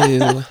of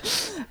blue.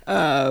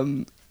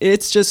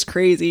 It's just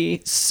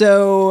crazy.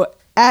 So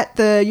at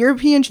the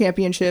European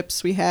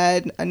Championships, we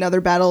had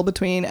another battle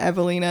between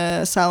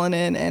Evelina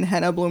Salonen and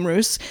Henna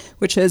Blomroos,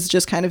 which has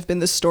just kind of been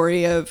the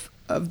story of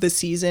the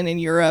season in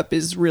Europe,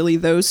 is really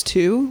those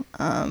two.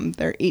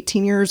 They're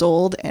 18 years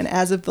old, and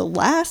as of the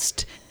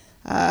last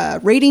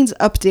ratings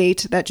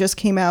update that just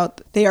came out,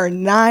 they are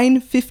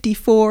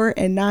 954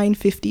 and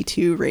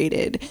 952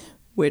 rated,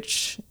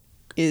 which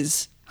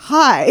is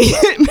high.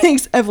 It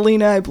makes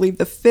Evelina, I believe,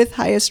 the 5th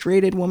highest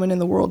rated woman in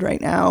the world right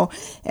now,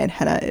 and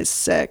Henna is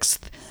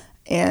 6th.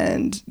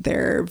 And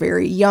they're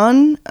very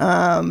young,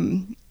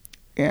 and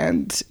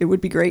it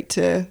would be great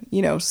to,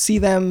 see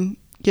them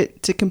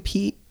get to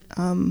compete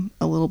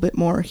a little bit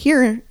more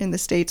here in the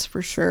States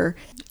for sure.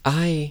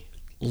 I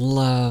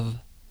love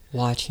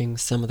watching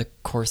some of the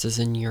courses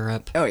in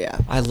Europe. Oh yeah.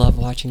 I love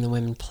watching the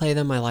women play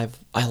them. I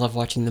love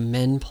watching the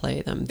men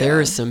play them.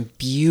 There is some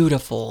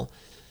beautiful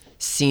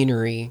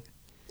scenery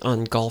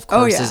on golf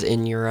courses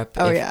in Europe.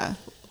 Yeah.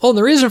 Well,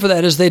 the reason for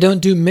that is they don't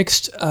do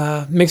mixed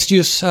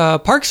use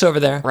parks over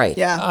there. Right.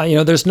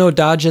 Yeah. There's no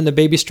dodging the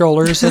baby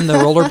strollers and the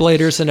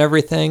rollerbladers and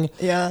everything.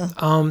 Yeah.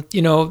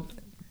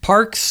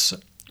 Parks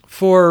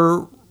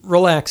for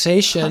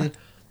relaxation,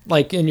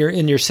 like in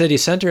your city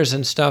centers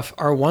and stuff,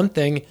 are one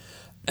thing,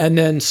 and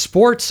then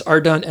sports are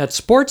done at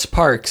sports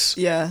parks.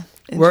 Yeah.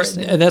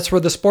 And that's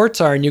where the sports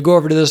are, and you go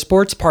over to the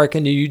sports park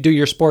and you do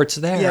your sports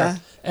there. Yeah.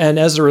 And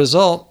as a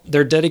result,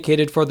 they're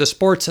dedicated for the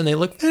sports and they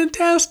look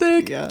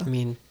fantastic. Yeah. I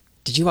mean,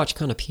 did you watch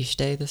Konopish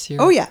Day this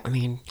year? Oh, yeah. I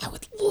mean, I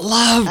would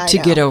love to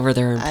get over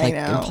there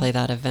and play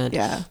that event.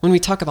 Yeah. When we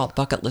talk about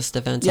bucket list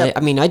events, Yep.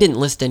 I didn't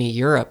list any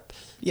Europe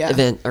Yeah.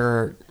 event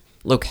or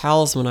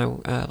locales when I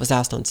was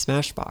asked on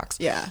Smashbox.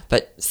 Yeah.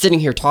 But sitting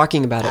here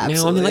talking about it now, I'm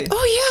Absolutely. like,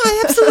 oh yeah,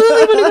 I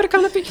absolutely want to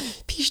go to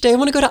Konopish Day. I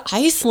want to go to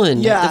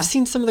Iceland. Yeah. I've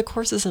seen some of the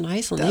courses in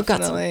Iceland. They've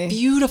got some Definitely.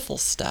 beautiful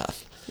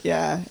stuff.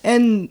 Yeah.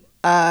 And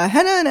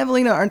Henna and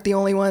Evelina aren't the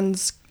only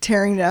ones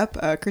tearing it up.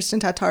 Kristen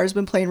Tatar's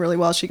been playing really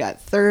well. She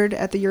got 3rd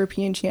at the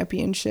European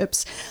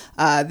Championships.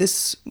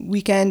 This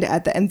weekend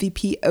at the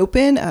MVP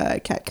Open,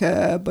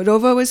 Katka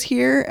Bodova was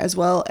here, as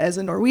well as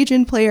a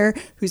Norwegian player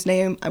whose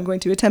name I'm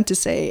going to attempt to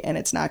say, and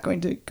it's not going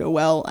to go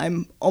well.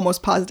 I'm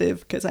almost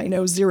positive because I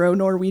know 0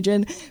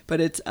 Norwegian, but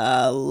it's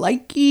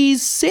Leiki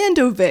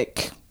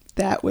Sandovik.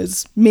 That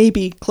was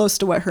maybe close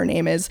to what her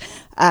name is.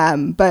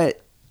 But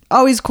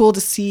always cool to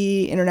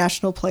see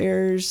international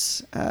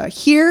players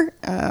here.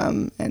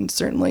 And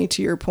certainly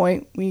to your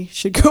point, we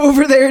should go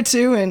over there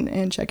too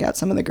and check out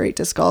some of the great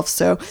disc golf.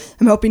 So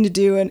I'm hoping to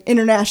do an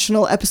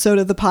international episode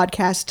of the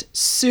podcast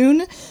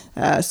soon.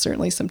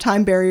 Certainly some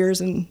time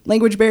barriers and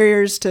language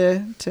barriers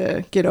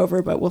to get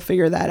over, but we'll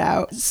figure that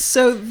out.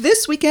 So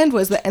this weekend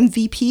was the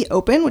MVP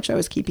Open, which I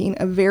was keeping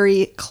a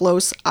very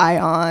close eye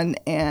on.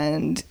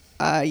 And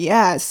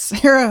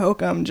Sarah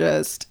Hokum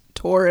just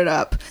tore it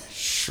up.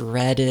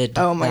 Shredded.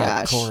 Oh my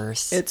that gosh.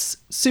 course. It's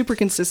super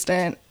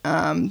consistent.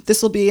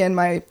 This will be in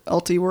my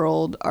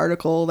Ultiworld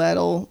article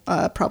that'll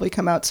probably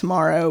come out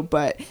tomorrow,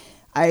 but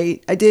I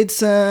did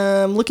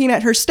some looking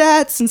at her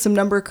stats and some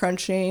number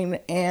crunching,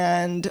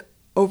 and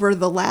over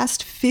the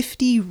last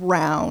 50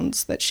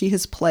 rounds that she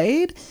has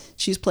played,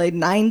 she's played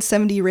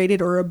 970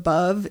 rated or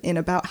above in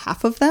about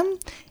half of them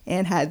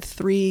and had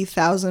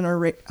 3,000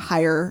 or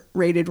higher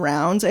rated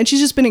rounds. And she's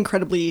just been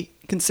incredibly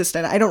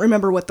consistent. I don't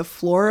remember what the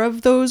floor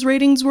of those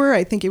ratings were.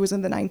 I think it was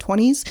in the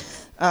 920s.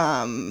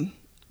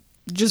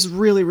 Just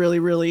really, really,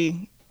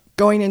 really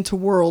going into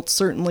Worlds,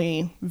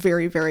 certainly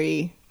very,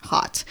 very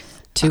hot.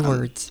 2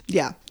 words.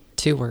 Yeah.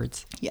 2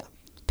 words. Yeah.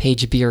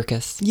 Paige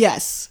Bjerkes.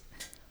 Yes.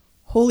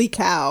 Holy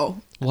cow.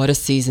 What a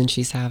season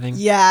she's having.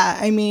 Yeah,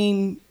 I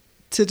mean,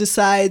 to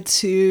decide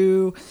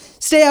to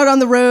stay out on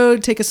the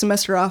road, take a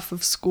semester off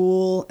of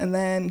school, and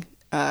then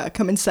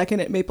come in second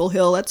at Maple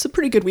Hill, that's a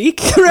pretty good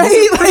week,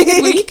 right?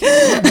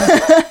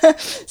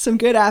 Some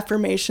good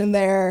affirmation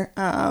there.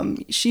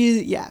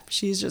 She's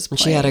just playing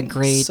She had a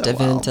great so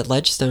event well. at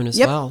Ledgestone as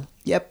Yep. well.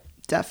 Yep,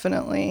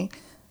 definitely.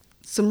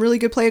 some really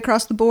good play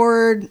across the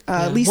board. Lisa,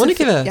 I want to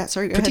give a go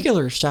ahead.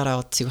 particular shout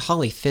out to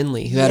Holly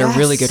Finley, who had a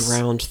really good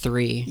round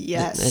 3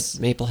 Yes. at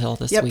Maple Hill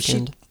this Yep,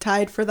 weekend. she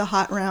tied for the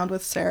hot round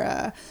with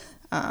Sarah,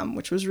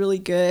 which was really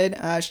good.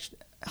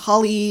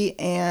 Holly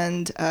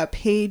and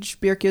Paige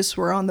Bierkes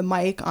were on the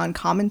mic on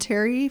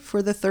commentary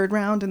for the third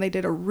round, and they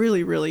did a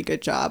really, really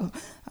good job.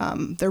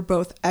 They're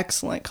both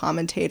excellent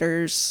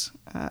commentators.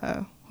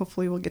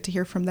 Hopefully we'll get to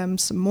hear from them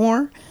some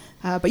more.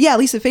 But yeah,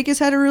 Lisa Fakis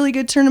had a really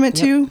good tournament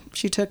too.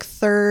 She took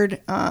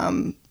third,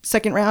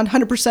 second round,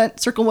 100%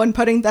 circle one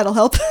putting. That'll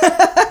help.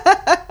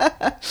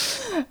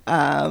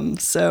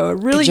 So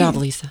really, good job,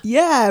 Lisa.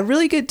 Yeah,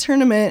 really good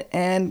tournament,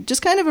 and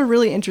just kind of a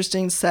really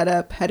interesting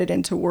setup headed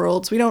into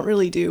Worlds. We don't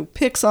really do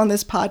picks on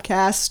this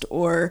podcast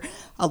or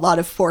a lot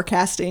of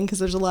forecasting because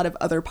there's a lot of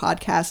other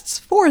podcasts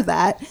for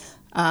that.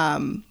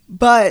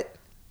 But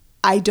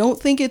I don't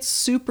think it's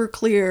super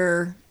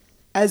clear,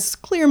 as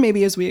clear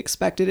maybe as we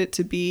expected it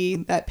to be,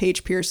 that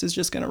Paige Pierce is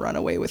just going to run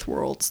away with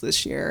Worlds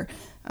this year.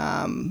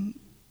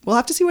 We'll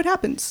have to see what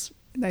happens.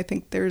 I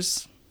think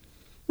there's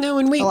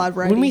when we a lot of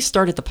variety. when we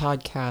started the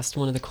podcast,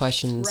 one of the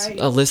questions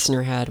a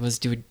listener had was,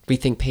 do we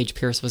think Paige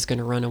Pierce was going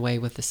to run away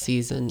with the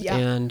season? Yeah.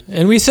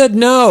 And we said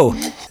no.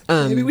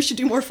 Maybe we should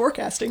do more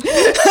forecasting.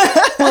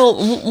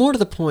 Well, more to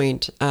the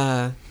point,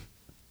 the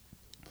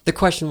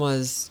question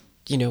was,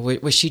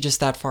 was she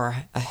just that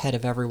far ahead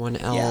of everyone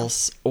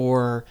else,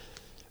 or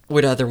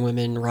would other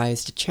women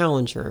rise to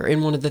challenge her?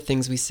 And one of the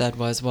things we said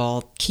was,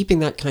 well, keeping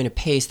that kind of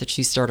pace that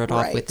she started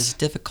off with is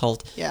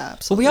difficult. Yeah, But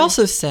absolutely. we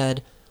also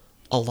said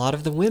a lot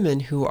of the women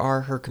who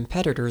are her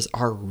competitors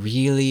are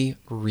really,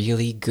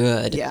 really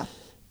good. Yeah.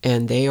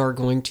 And they are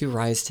going to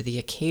rise to the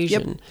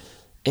occasion.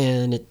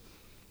 And,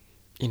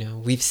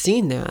 we've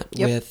seen that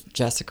with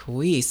Jessica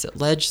Weiss at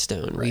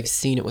Ledgestone. We've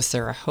seen it with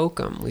Sarah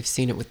Hokum. We've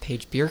seen it with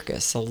Paige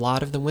Bierkes. A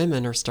lot of the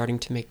women are starting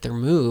to make their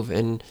move,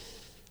 and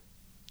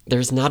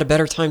there's not a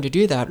better time to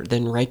do that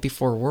than right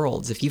before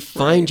Worlds. If you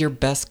find your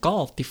best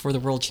golf before the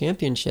World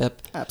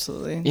Championship,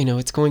 Absolutely.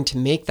 it's going to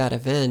make that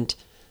event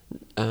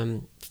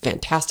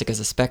fantastic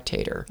as a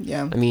spectator.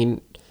 Yeah. I mean,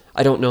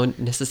 I don't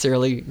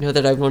necessarily know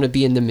that I want to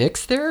be in the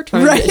mix there,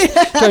 trying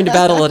to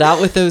battle it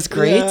out with those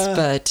greats,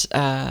 but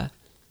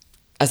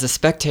as a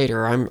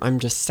spectator, I'm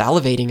just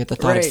salivating at the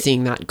thought of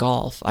seeing that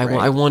golf.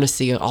 I want to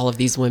see all of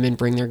these women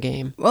bring their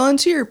game. Well, and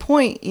to your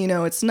point,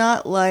 it's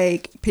not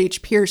like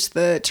Paige Pierce,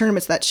 the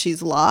tournaments that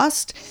she's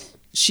lost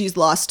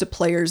to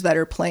players that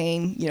are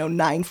playing,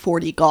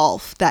 940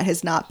 golf. That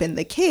has not been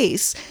the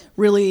case.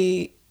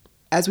 Really,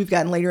 as we've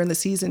gotten later in the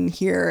season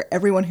here,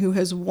 everyone who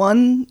has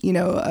won,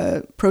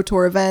 a Pro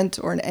Tour event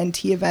or an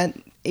NT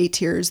event,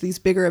 A-tiers, these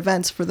bigger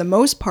events, for the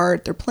most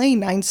part, they're playing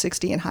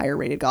 960 and higher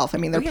rated golf. I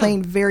mean, they're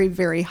playing very,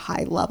 very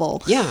high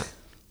level. Yeah.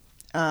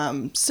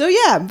 So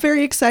yeah, I'm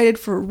very excited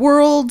for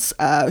Worlds.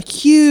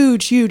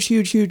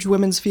 Huge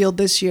women's field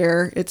this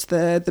year. It's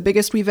the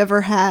biggest we've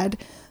ever had.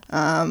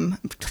 I'm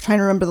trying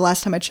to remember the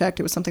last time I checked.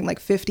 It was something like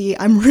 50.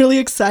 I'm really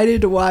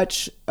excited to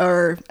watch,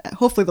 or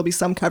hopefully there'll be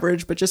some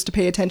coverage, but just to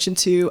pay attention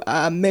to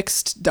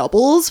mixed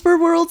doubles for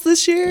Worlds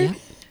this year. Yeah.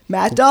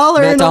 Matt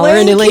Dollar and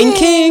Elaine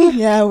King.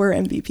 Yeah, we're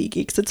MVP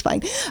geeks. It's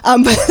fine.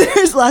 But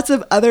there's lots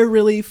of other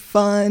really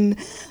fun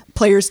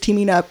players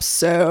teaming up.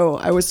 So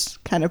I was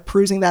kind of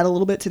perusing that a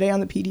little bit today on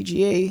the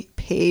PDGA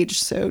page.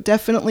 So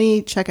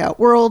definitely check out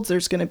Worlds.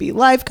 There's going to be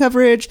live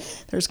coverage.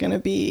 There's going to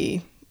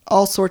be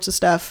all sorts of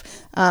stuff.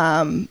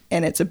 And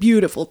it's a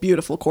beautiful,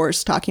 beautiful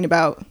course, talking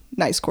about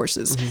nice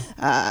courses.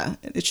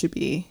 It should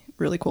be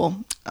really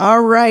cool.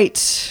 All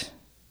right.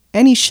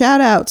 Any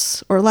shout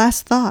outs or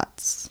last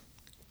thoughts?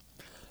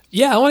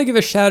 Yeah, I want to give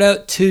a shout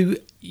out to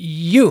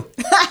you.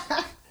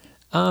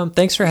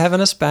 Thanks for having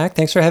us back.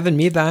 Thanks for having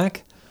me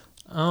back.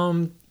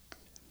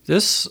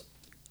 This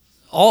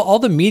all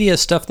the media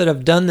stuff that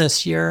I've done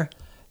this year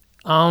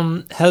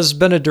has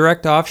been a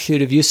direct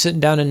offshoot of you sitting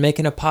down and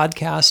making a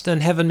podcast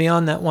and having me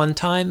on that one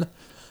time.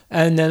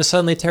 And then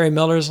suddenly Terry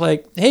Miller's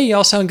like, hey,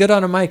 y'all sound good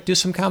on a mic, do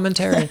some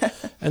commentary.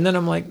 And then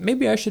I'm like,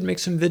 maybe I should make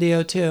some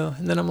video too.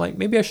 And then I'm like,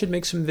 maybe I should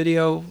make some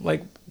video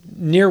like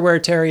near where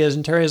Terry is.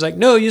 And Terry is like,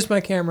 no, use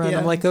my camera. And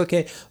I'm like,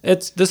 okay,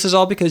 this is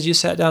all because you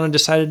sat down and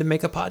decided to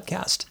make a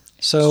podcast.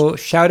 So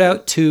shout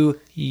out to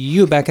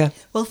you, Becca.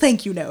 Well,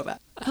 thank you, Nova.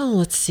 Oh,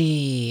 let's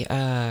see.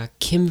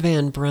 Kim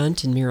Van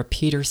Brunt and Mira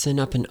Peterson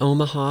up in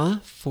Omaha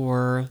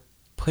for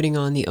putting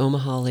on the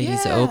Omaha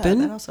Ladies Open.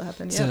 That also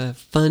happened. It's a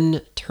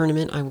fun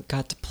tournament I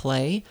got to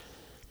play,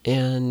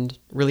 and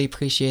really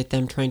appreciate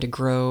them trying to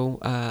grow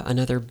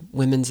another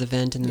women's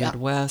event in the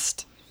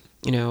Midwest.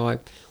 I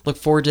look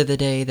forward to the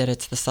day that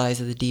it's the size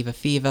of the Diva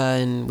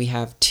FIVA and we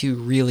have two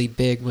really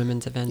big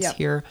women's events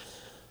here.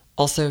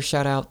 Also,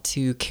 shout out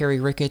to Carrie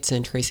Ricketts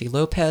and Tracy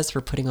Lopez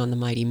for putting on the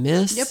Mighty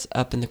Miss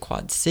up in the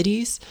Quad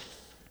Cities.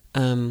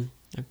 I'm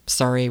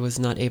sorry I was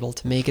not able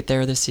to make it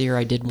there this year.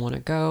 I did want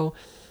to go.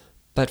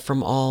 But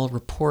from all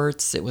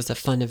reports, it was a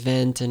fun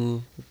event,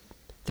 and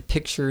the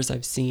pictures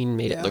I've seen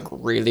made it look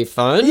really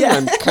fun.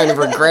 I'm kind of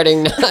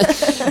regretting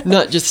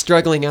not just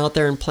struggling out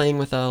there and playing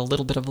with a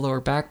little bit of lower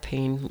back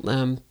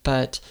pain.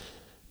 But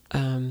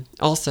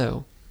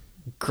also,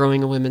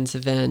 growing a women's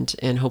event,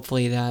 and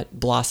hopefully that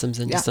blossoms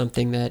into Yeah.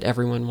 something that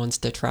everyone wants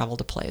to travel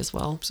to play as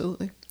well.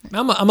 Absolutely.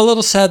 I'm a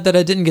little sad that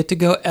I didn't get to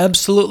go.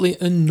 Absolutely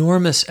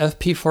enormous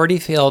FP40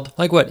 field.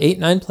 Like what,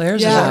 8-9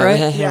 players? Is that right?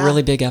 A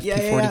really big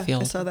FP40 I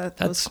field. saw that.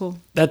 That was cool.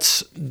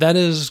 That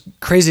is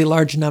crazy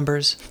large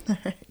numbers.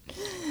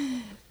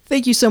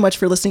 Thank you so much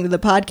for listening to the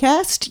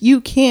podcast. You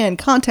can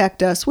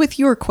contact us with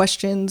your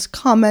questions,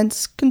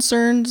 comments,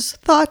 concerns,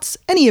 thoughts,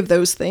 any of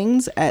those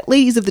things at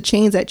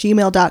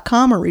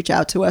ladiesofthechains@gmail.com or reach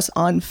out to us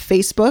on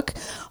Facebook.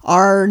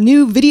 Our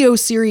new video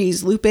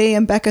series, Lupe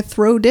and Becca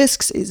Throw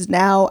Discs, is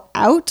now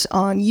out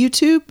on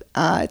YouTube.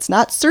 It's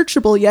not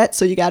searchable yet,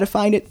 so you got to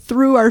find it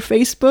through our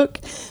Facebook,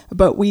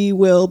 but we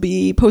will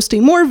be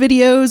posting more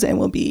videos and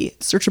will be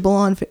searchable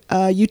on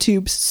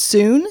YouTube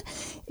soon.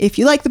 If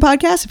you like the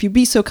podcast, if you'd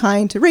be so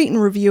kind to rate and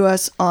review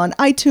us on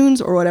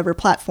iTunes or whatever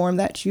platform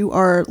that you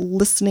are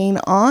listening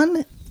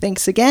on.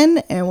 Thanks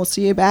again, and we'll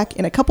see you back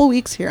in a couple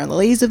weeks here on the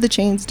Ladies of the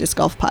Chains Disc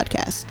Golf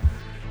Podcast.